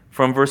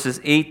from verses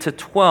 8 to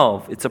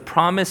 12. It's a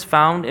promise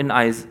found in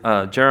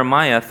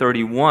Jeremiah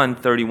 31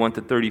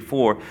 to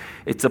 34.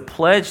 It's a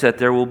pledge that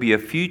there will be a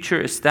future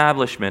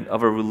establishment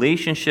of a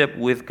relationship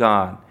with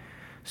God.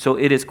 So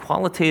it is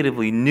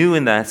qualitatively new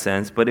in that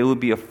sense, but it would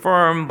be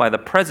affirmed by the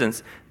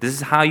presence. This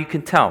is how you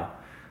can tell.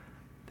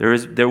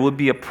 There would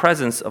be a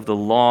presence of the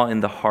law in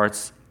the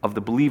hearts of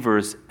the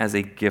believers as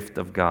a gift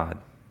of God.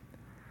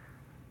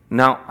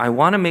 Now, I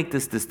want to make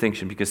this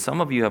distinction because some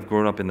of you have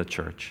grown up in the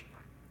church.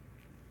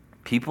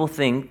 People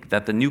think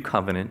that the new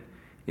covenant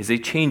is a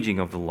changing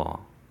of the law.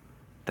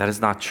 That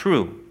is not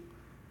true.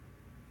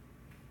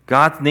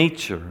 God's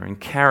nature and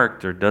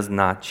character does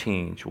not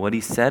change. What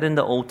he said in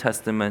the Old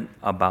Testament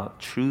about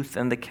truth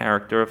and the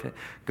character of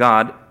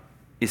God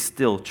is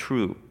still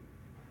true.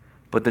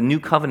 But the new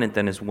covenant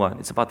then is what?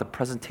 It's about the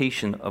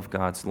presentation of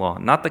God's law,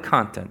 not the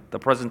content, the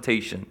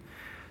presentation.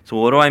 So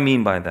what do I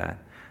mean by that?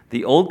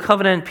 The old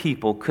covenant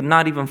people could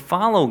not even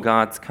follow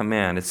God's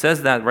command. It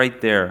says that right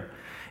there.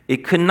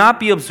 It could not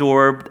be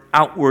absorbed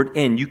outward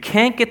in. You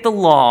can't get the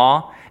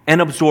law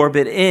and absorb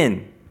it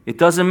in. It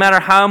doesn't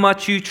matter how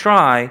much you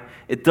try.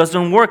 It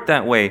doesn't work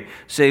that way.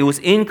 So it was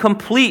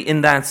incomplete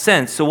in that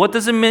sense. So what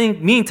does it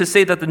mean to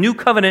say that the new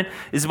covenant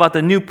is about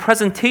the new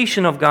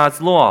presentation of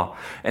God's law?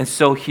 And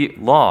so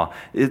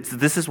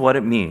this is what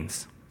it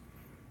means.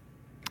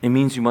 It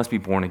means you must be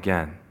born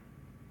again.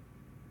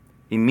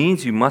 It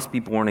means you must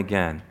be born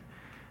again.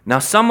 Now,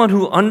 someone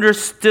who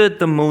understood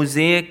the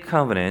Mosaic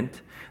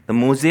covenant, the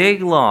Mosaic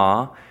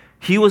law,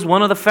 he was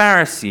one of the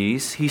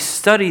Pharisees. He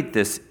studied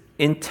this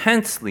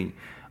intensely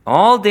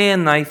all day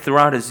and night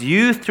throughout his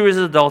youth, through his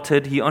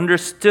adulthood. He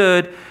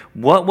understood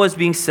what was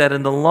being said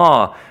in the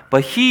law.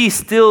 But he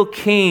still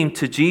came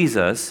to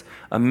Jesus,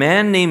 a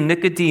man named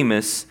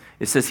Nicodemus.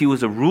 It says he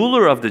was a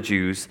ruler of the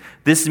Jews.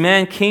 This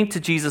man came to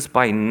Jesus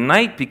by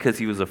night because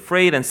he was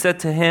afraid and said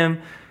to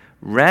him,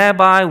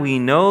 Rabbi, we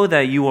know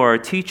that you are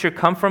a teacher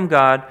come from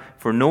God,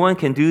 for no one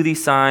can do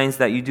these signs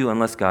that you do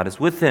unless God is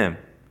with him.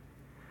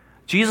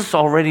 Jesus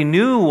already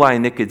knew why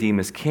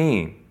Nicodemus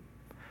came.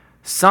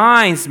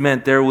 Signs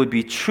meant there would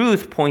be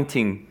truth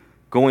pointing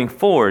going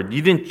forward.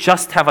 You didn't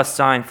just have a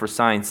sign for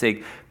sign's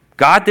sake.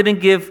 God didn't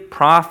give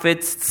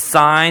prophets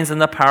signs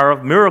and the power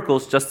of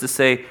miracles just to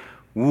say,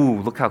 ooh,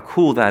 look how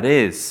cool that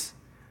is.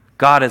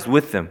 God is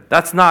with them.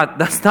 That's not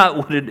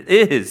what it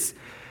is.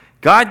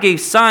 God gave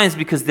signs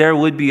because there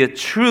would be a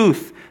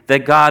truth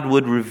that God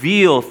would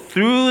reveal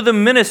through the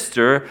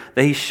minister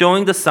that he's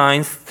showing the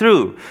signs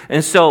through.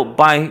 And so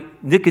by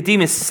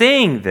Nicodemus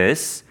saying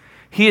this,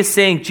 he is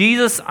saying,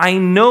 Jesus, I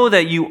know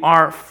that you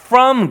are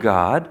from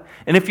God.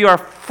 And if you are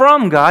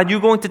from God, you're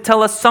going to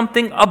tell us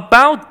something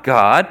about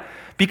God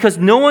because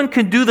no one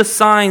can do the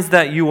signs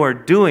that you are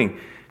doing.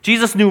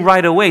 Jesus knew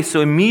right away.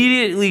 So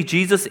immediately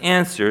Jesus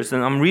answers,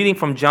 and I'm reading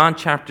from John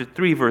chapter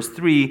 3, verse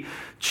 3,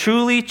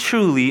 Truly,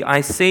 truly, I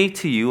say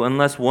to you,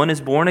 unless one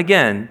is born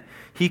again,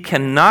 he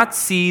cannot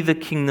see the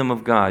kingdom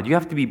of God. You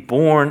have to be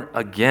born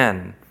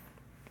again.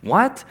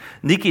 What?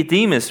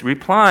 Nicodemus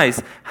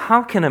replies,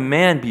 how can a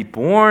man be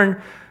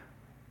born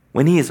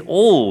when he is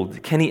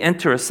old? Can he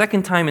enter a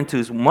second time into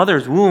his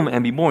mother's womb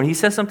and be born? He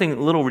says something a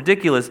little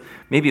ridiculous.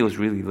 Maybe it was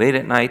really late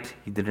at night.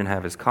 He didn't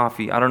have his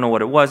coffee. I don't know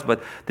what it was,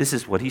 but this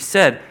is what he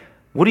said.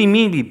 What do you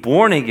mean be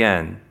born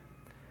again?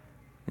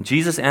 And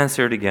Jesus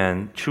answered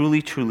again,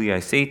 Truly, truly,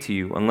 I say to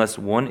you, unless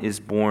one is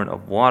born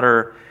of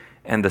water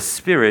and the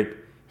Spirit,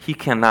 he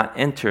cannot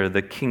enter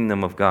the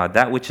kingdom of God.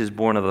 That which is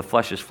born of the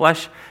flesh is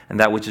flesh, and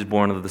that which is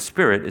born of the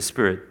Spirit is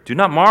spirit. Do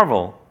not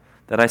marvel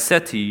that I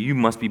said to you, you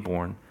must be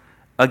born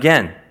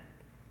again.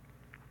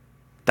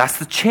 That's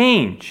the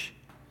change.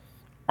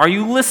 Are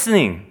you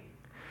listening?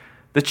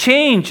 The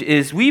change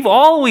is we've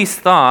always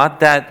thought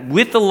that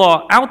with the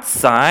law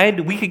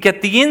outside, we could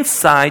get the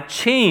inside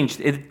changed.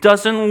 It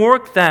doesn't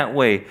work that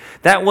way.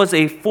 That was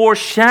a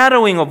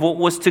foreshadowing of what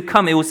was to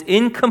come. It was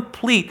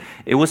incomplete.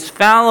 It was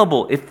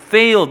fallible. It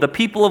failed. The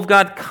people of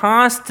God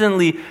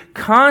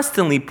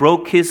constantly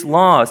broke His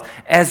laws,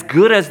 as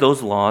good as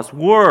those laws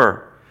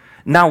were.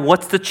 Now,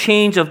 what's the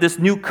change of this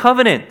new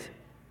covenant?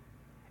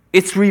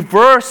 It's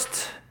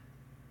reversed.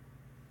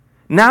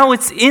 Now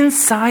it's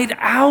inside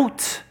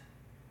out.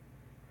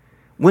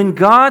 When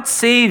God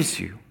saves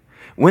you,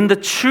 when the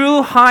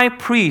true high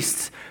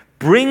priest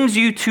brings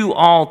you to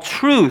all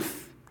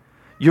truth,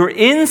 your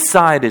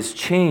inside is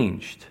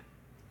changed.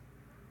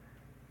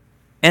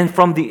 And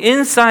from the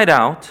inside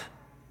out,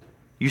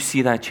 you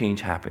see that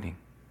change happening.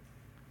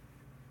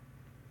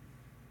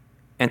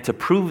 And to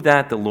prove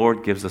that, the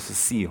Lord gives us a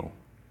seal,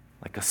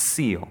 like a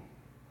seal.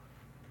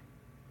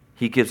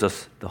 He gives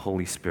us the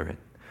Holy Spirit.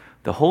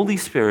 The Holy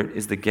Spirit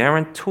is the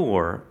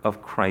guarantor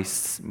of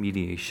Christ's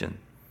mediation.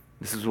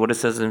 This is what it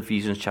says in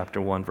Ephesians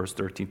chapter 1, verse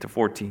 13 to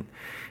 14.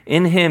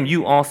 In Him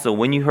you also,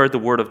 when you heard the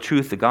word of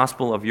truth, the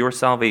gospel of your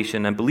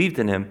salvation, and believed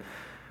in Him,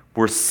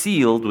 were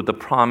sealed with the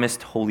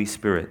promised Holy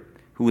Spirit,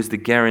 who is the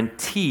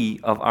guarantee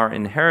of our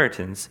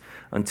inheritance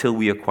until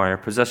we acquire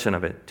possession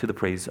of it, to the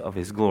praise of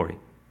His glory.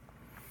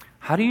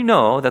 How do you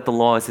know that the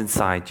law is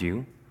inside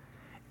you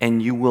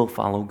and you will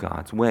follow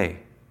God's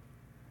way?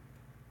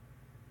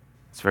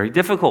 It's very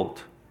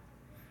difficult.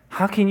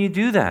 How can you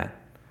do that?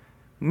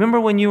 Remember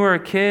when you were a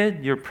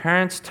kid, your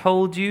parents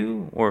told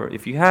you, or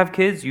if you have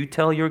kids, you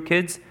tell your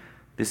kids,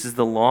 this is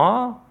the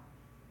law?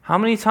 How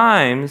many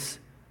times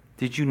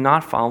did you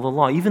not follow the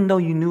law, even though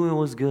you knew it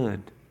was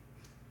good?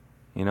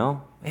 You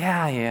know?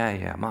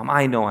 Yeah, Mom,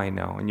 I know.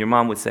 And your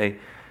mom would say,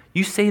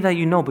 you say that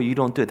you know, but you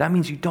don't do it. That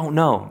means you don't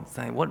know. It's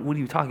like, what are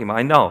you talking about?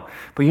 I know,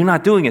 but you're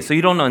not doing it, so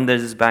you don't know. And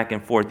there's this back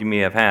and forth you may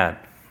have had.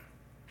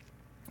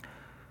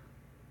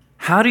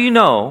 How do you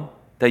know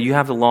that you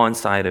have the law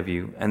inside of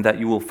you and that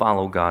you will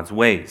follow God's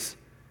ways?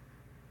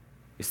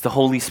 It's the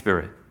Holy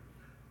Spirit.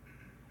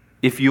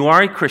 If you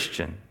are a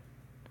Christian,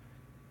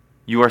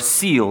 you are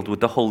sealed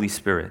with the Holy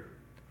Spirit.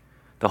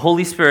 The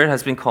Holy Spirit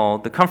has been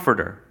called the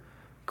Comforter.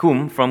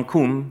 Cum, from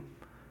cum,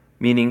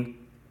 meaning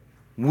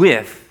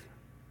with,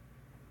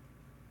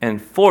 and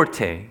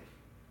forte,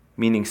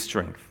 meaning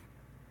strength.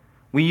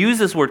 We use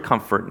this word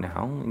comfort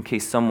now in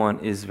case someone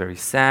is very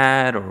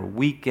sad or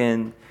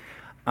weakened.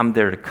 I'm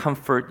there to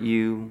comfort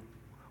you.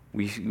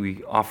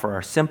 We offer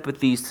our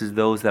sympathies to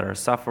those that are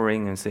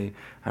suffering and say,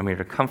 I'm here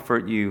to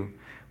comfort you.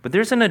 But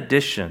there's an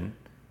addition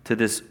to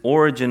this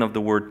origin of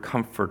the word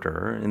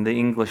comforter in the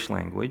English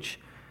language.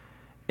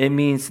 It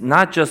means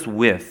not just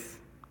with,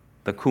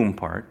 the cum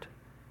part,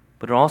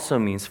 but it also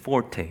means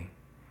forte,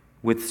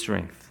 with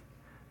strength.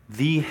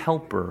 The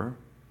helper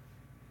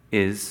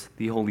is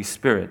the Holy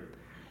Spirit,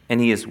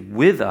 and He is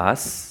with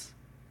us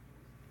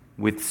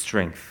with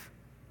strength.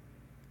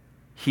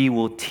 He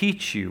will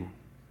teach you.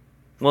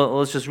 Well,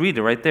 let's just read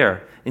it right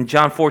there. In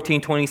John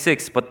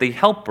 14:26, but the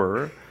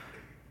helper,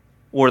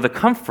 or the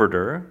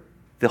comforter,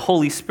 the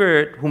Holy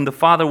Spirit, whom the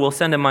Father will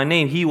send in my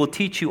name, He will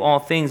teach you all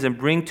things and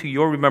bring to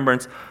your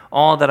remembrance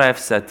all that I have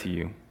said to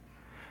you.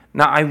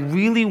 Now, I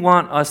really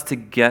want us to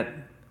get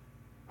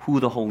who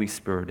the Holy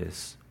Spirit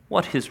is,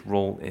 what His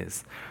role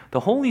is.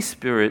 The Holy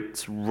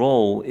Spirit's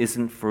role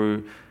isn't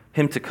for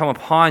Him to come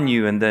upon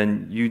you and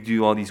then you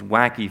do all these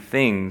wacky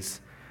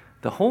things.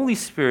 The Holy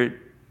Spirit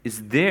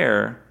is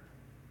there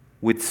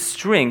with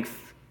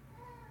strength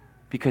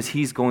because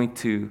He's going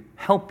to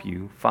help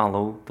you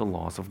follow the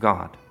laws of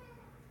God.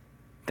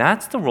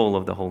 That's the role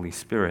of the Holy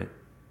Spirit.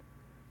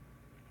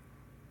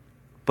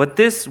 But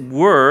this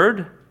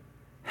word,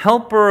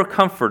 helper or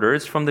comforter,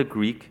 is from the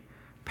Greek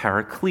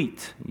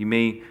paraclete. You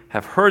may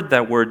have heard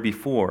that word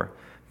before.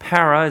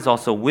 Para is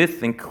also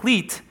with, and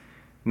klete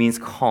means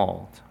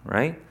called,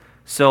 right?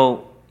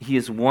 So He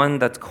is one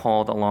that's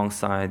called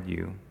alongside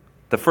you.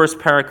 The first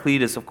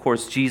paraclete is, of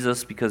course,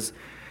 Jesus, because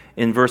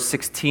in verse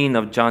 16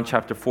 of John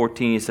chapter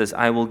 14, He says,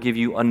 I will give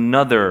you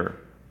another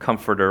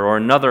comforter or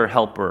another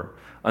helper,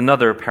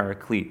 another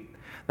paraclete.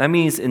 That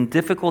means in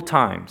difficult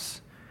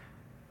times,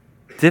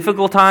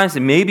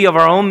 it may be of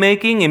our own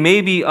making, it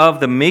may be of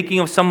the making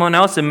of someone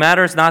else, it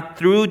matters not.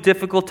 Through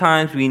difficult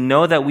times, we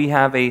know that we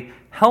have a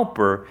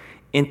helper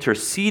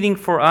interceding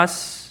for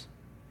us.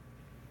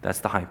 That's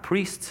the high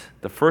priest,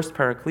 the first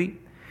paraclete,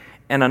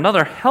 and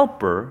another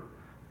helper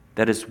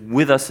that is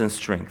with us in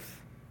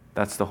strength.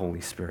 That's the Holy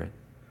Spirit.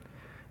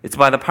 It's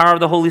by the power of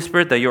the Holy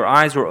Spirit that your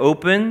eyes were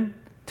open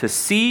to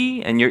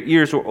see and your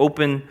ears were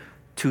open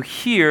to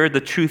hear the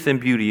truth and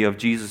beauty of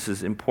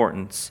Jesus'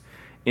 importance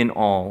in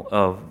all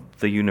of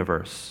the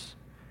universe.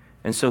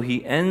 And so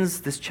He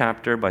ends this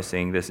chapter by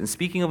saying this. And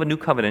speaking of a new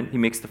covenant, He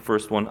makes the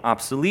first one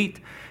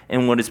obsolete.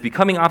 And what is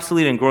becoming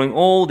obsolete and growing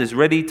old is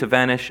ready to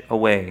vanish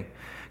away.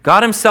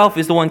 God Himself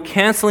is the one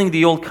canceling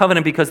the old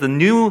covenant because the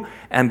new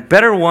and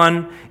better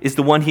one is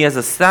the one He has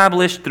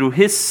established through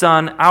His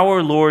Son,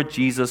 our Lord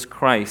Jesus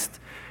Christ.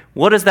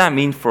 What does that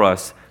mean for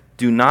us?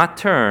 Do not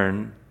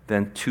turn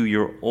than to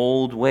your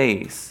old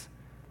ways.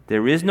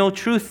 There is no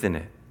truth in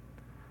it.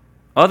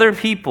 Other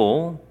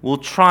people will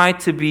try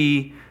to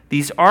be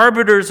these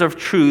arbiters of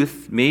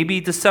truth,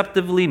 maybe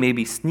deceptively,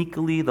 maybe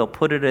sneakily. They'll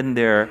put it in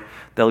there.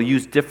 They'll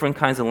use different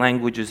kinds of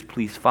languages.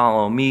 Please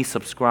follow me,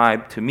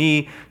 subscribe to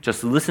me,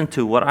 just listen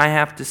to what I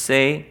have to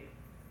say.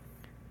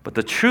 But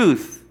the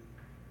truth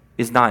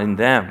is not in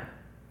them.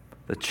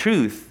 The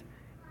truth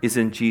is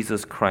in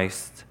Jesus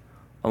Christ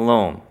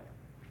alone.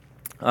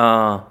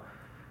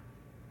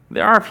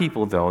 There are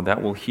people, though,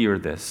 that will hear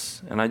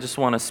this, and I just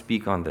want to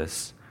speak on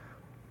this.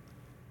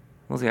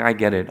 They'll say, I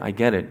get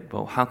it,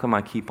 but how come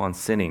I keep on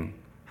sinning?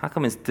 How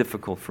come it's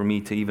difficult for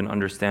me to even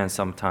understand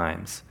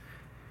sometimes?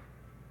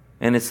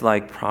 And it's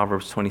like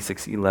Proverbs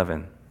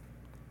 26:11.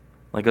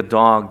 Like a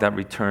dog that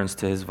returns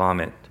to his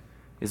vomit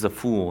is a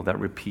fool that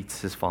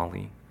repeats his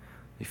folly.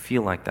 You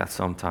feel like that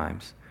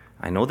sometimes.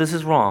 I know this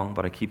is wrong,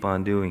 but I keep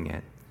on doing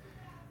it.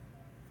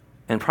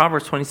 And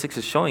Proverbs 26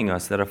 is showing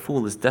us that a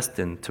fool is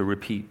destined to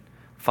repeat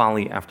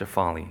folly after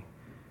folly.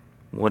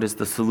 What is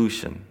the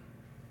solution?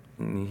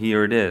 And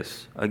here it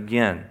is.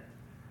 Again,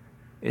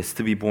 it's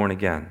to be born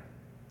again.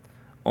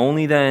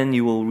 Only then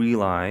you will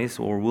realize,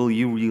 or will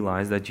you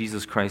realize, that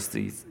Jesus Christ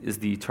is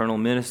the eternal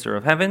minister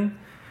of heaven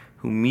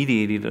who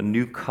mediated a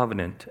new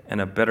covenant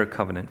and a better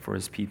covenant for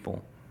his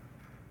people.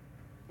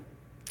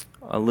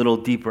 A little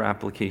deeper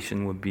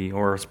application would be,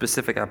 or a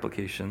specific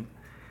application,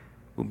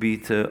 would be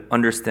to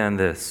understand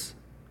this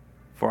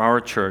for our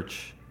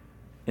church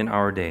in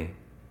our day.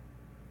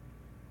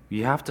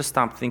 You have to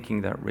stop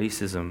thinking that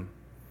racism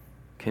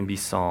can be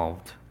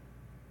solved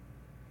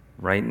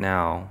right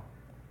now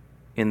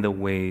in the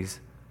ways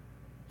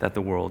that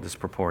the world is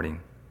purporting.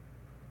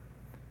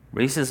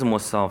 Racism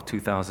was solved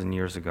 2,000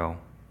 years ago.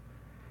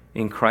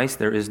 In Christ,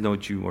 there is no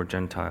Jew or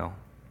Gentile.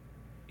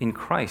 In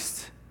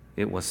Christ,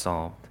 it was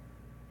solved.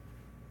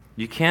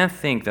 You can't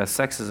think that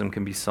sexism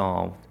can be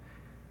solved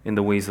in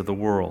the ways of the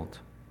world.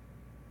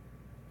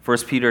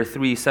 1 Peter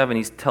 3:7,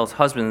 he tells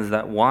husbands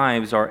that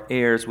wives are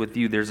heirs with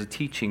you. There's a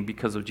teaching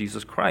because of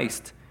Jesus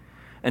Christ.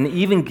 And it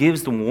even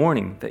gives the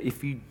warning that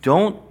if you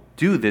don't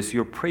do this,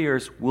 your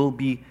prayers will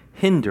be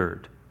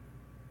hindered.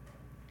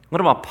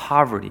 What about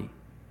poverty?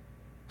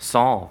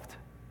 Solved.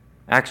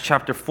 Acts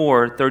chapter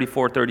 4,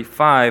 34,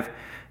 35,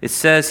 it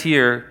says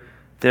here,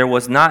 there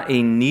was not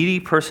a needy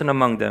person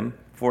among them,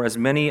 for as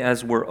many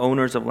as were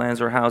owners of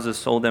lands or houses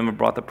sold them and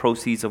brought the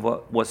proceeds of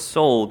what was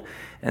sold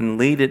and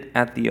laid it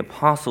at the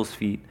apostles'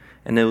 feet,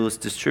 and it was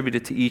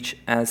distributed to each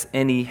as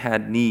any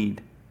had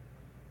need.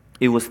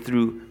 It was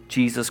through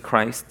Jesus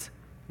Christ,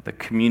 the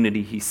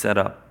community he set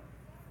up.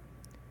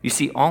 You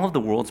see, all of the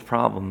world's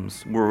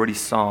problems were already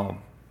solved.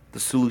 The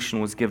solution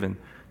was given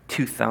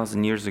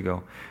 2,000 years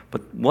ago.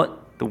 But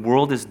what the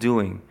world is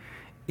doing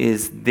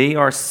is they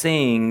are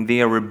saying,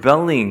 they are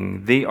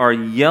rebelling, they are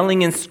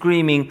yelling and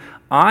screaming,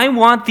 I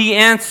want the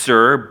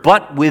answer,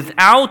 but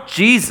without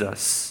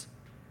Jesus.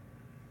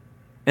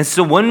 And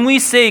so when we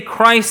say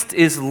Christ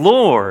is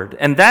Lord,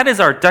 and that is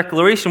our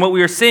declaration, what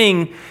we are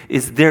saying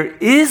is there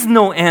is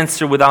no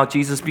answer without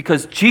Jesus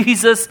because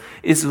Jesus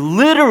is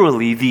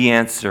literally the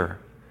answer.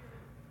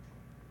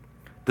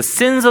 The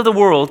sins of the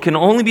world can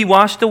only be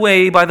washed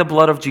away by the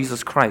blood of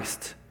Jesus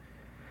Christ.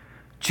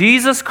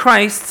 Jesus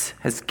Christ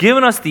has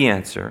given us the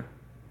answer.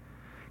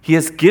 He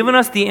has given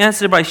us the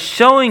answer by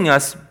showing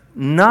us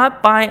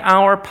not by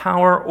our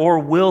power or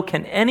will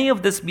can any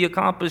of this be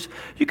accomplished.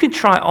 You can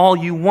try all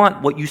you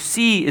want. What you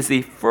see is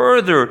a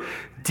further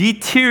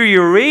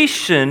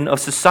deterioration of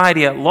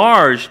society at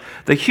large.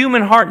 The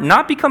human heart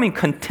not becoming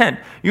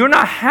content. You're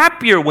not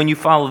happier when you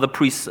follow the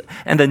priests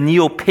and the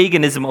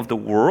neo-paganism of the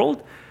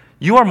world.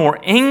 You are more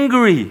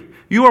angry.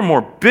 You are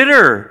more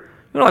bitter.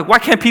 You're like, why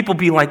can't people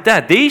be like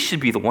that? They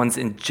should be the ones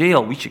in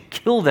jail. We should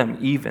kill them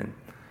even.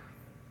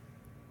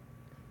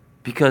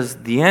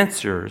 Because the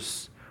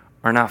answers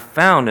are not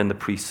found in the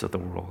priests of the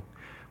world.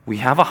 We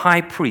have a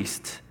high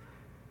priest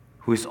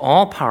who is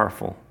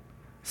all-powerful,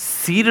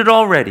 seated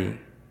already,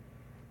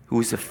 who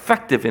is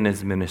effective in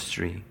his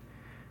ministry.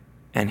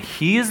 And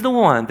he is the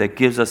one that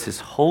gives us his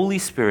Holy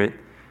Spirit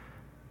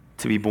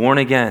to be born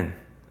again.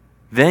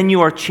 Then you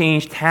are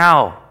changed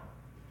how?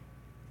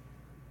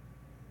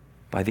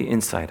 By the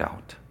inside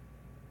out.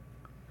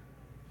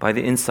 By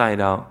the inside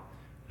out,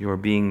 you are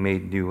being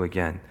made new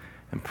again.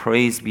 And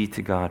praise be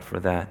to God for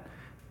that.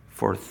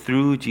 For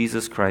through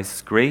Jesus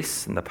Christ's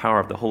grace and the power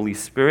of the Holy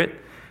Spirit,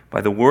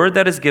 by the word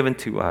that is given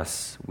to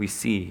us, we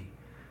see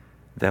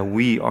that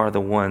we are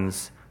the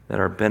ones that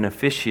are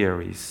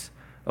beneficiaries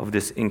of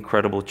this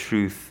incredible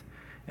truth.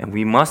 And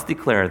we must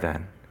declare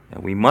then,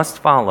 and we must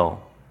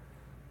follow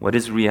what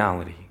is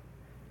reality.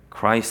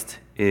 Christ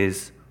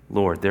is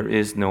Lord. There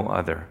is no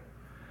other.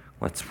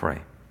 Let's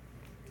pray.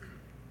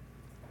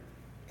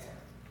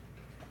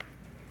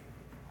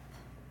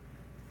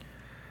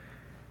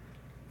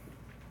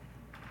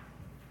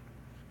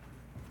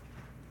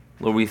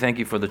 Lord, we thank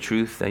you for the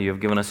truth that you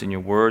have given us in your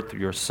word through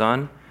your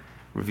Son,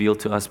 revealed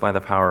to us by the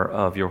power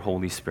of your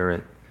Holy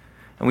Spirit.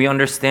 And we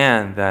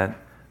understand that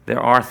There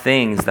are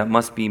things that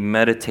must be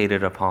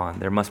meditated upon.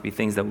 There must be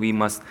things that we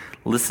must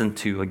listen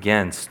to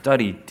again,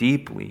 study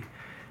deeply.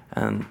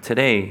 And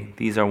today,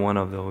 these are one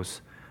of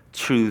those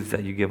truths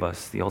that you give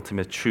us, the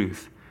ultimate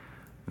truth,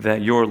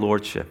 that your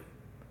lordship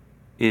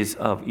is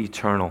of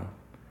eternal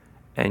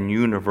and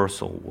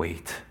universal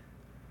weight.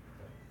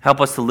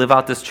 Help us to live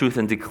out this truth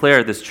and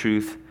declare this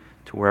truth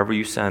to wherever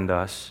you send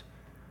us.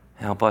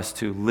 Help us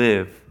to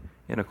live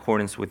in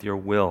accordance with your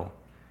will,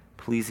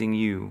 pleasing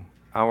you,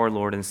 our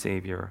Lord and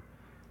Savior,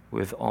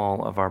 with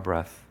all of our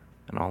breath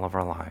and all of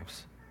our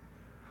lives.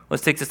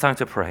 Let's take this time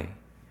to pray.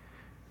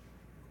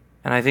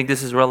 And I think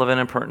this is relevant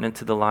and pertinent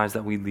to the lives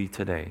that we lead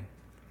today.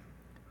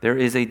 There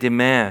is a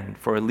demand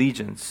for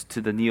allegiance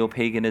to the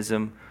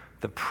neo-paganism,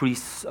 the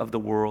priests of the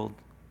world.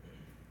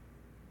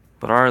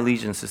 But our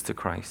allegiance is to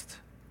Christ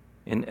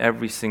in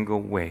every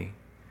single way,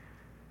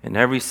 in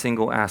every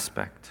single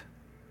aspect.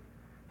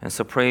 And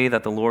so pray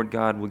that the Lord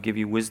God will give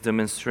you wisdom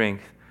and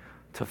strength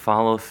to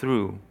follow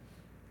through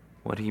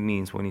what he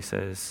means when he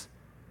says,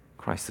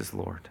 Christ is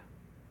Lord.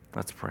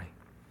 Let's pray.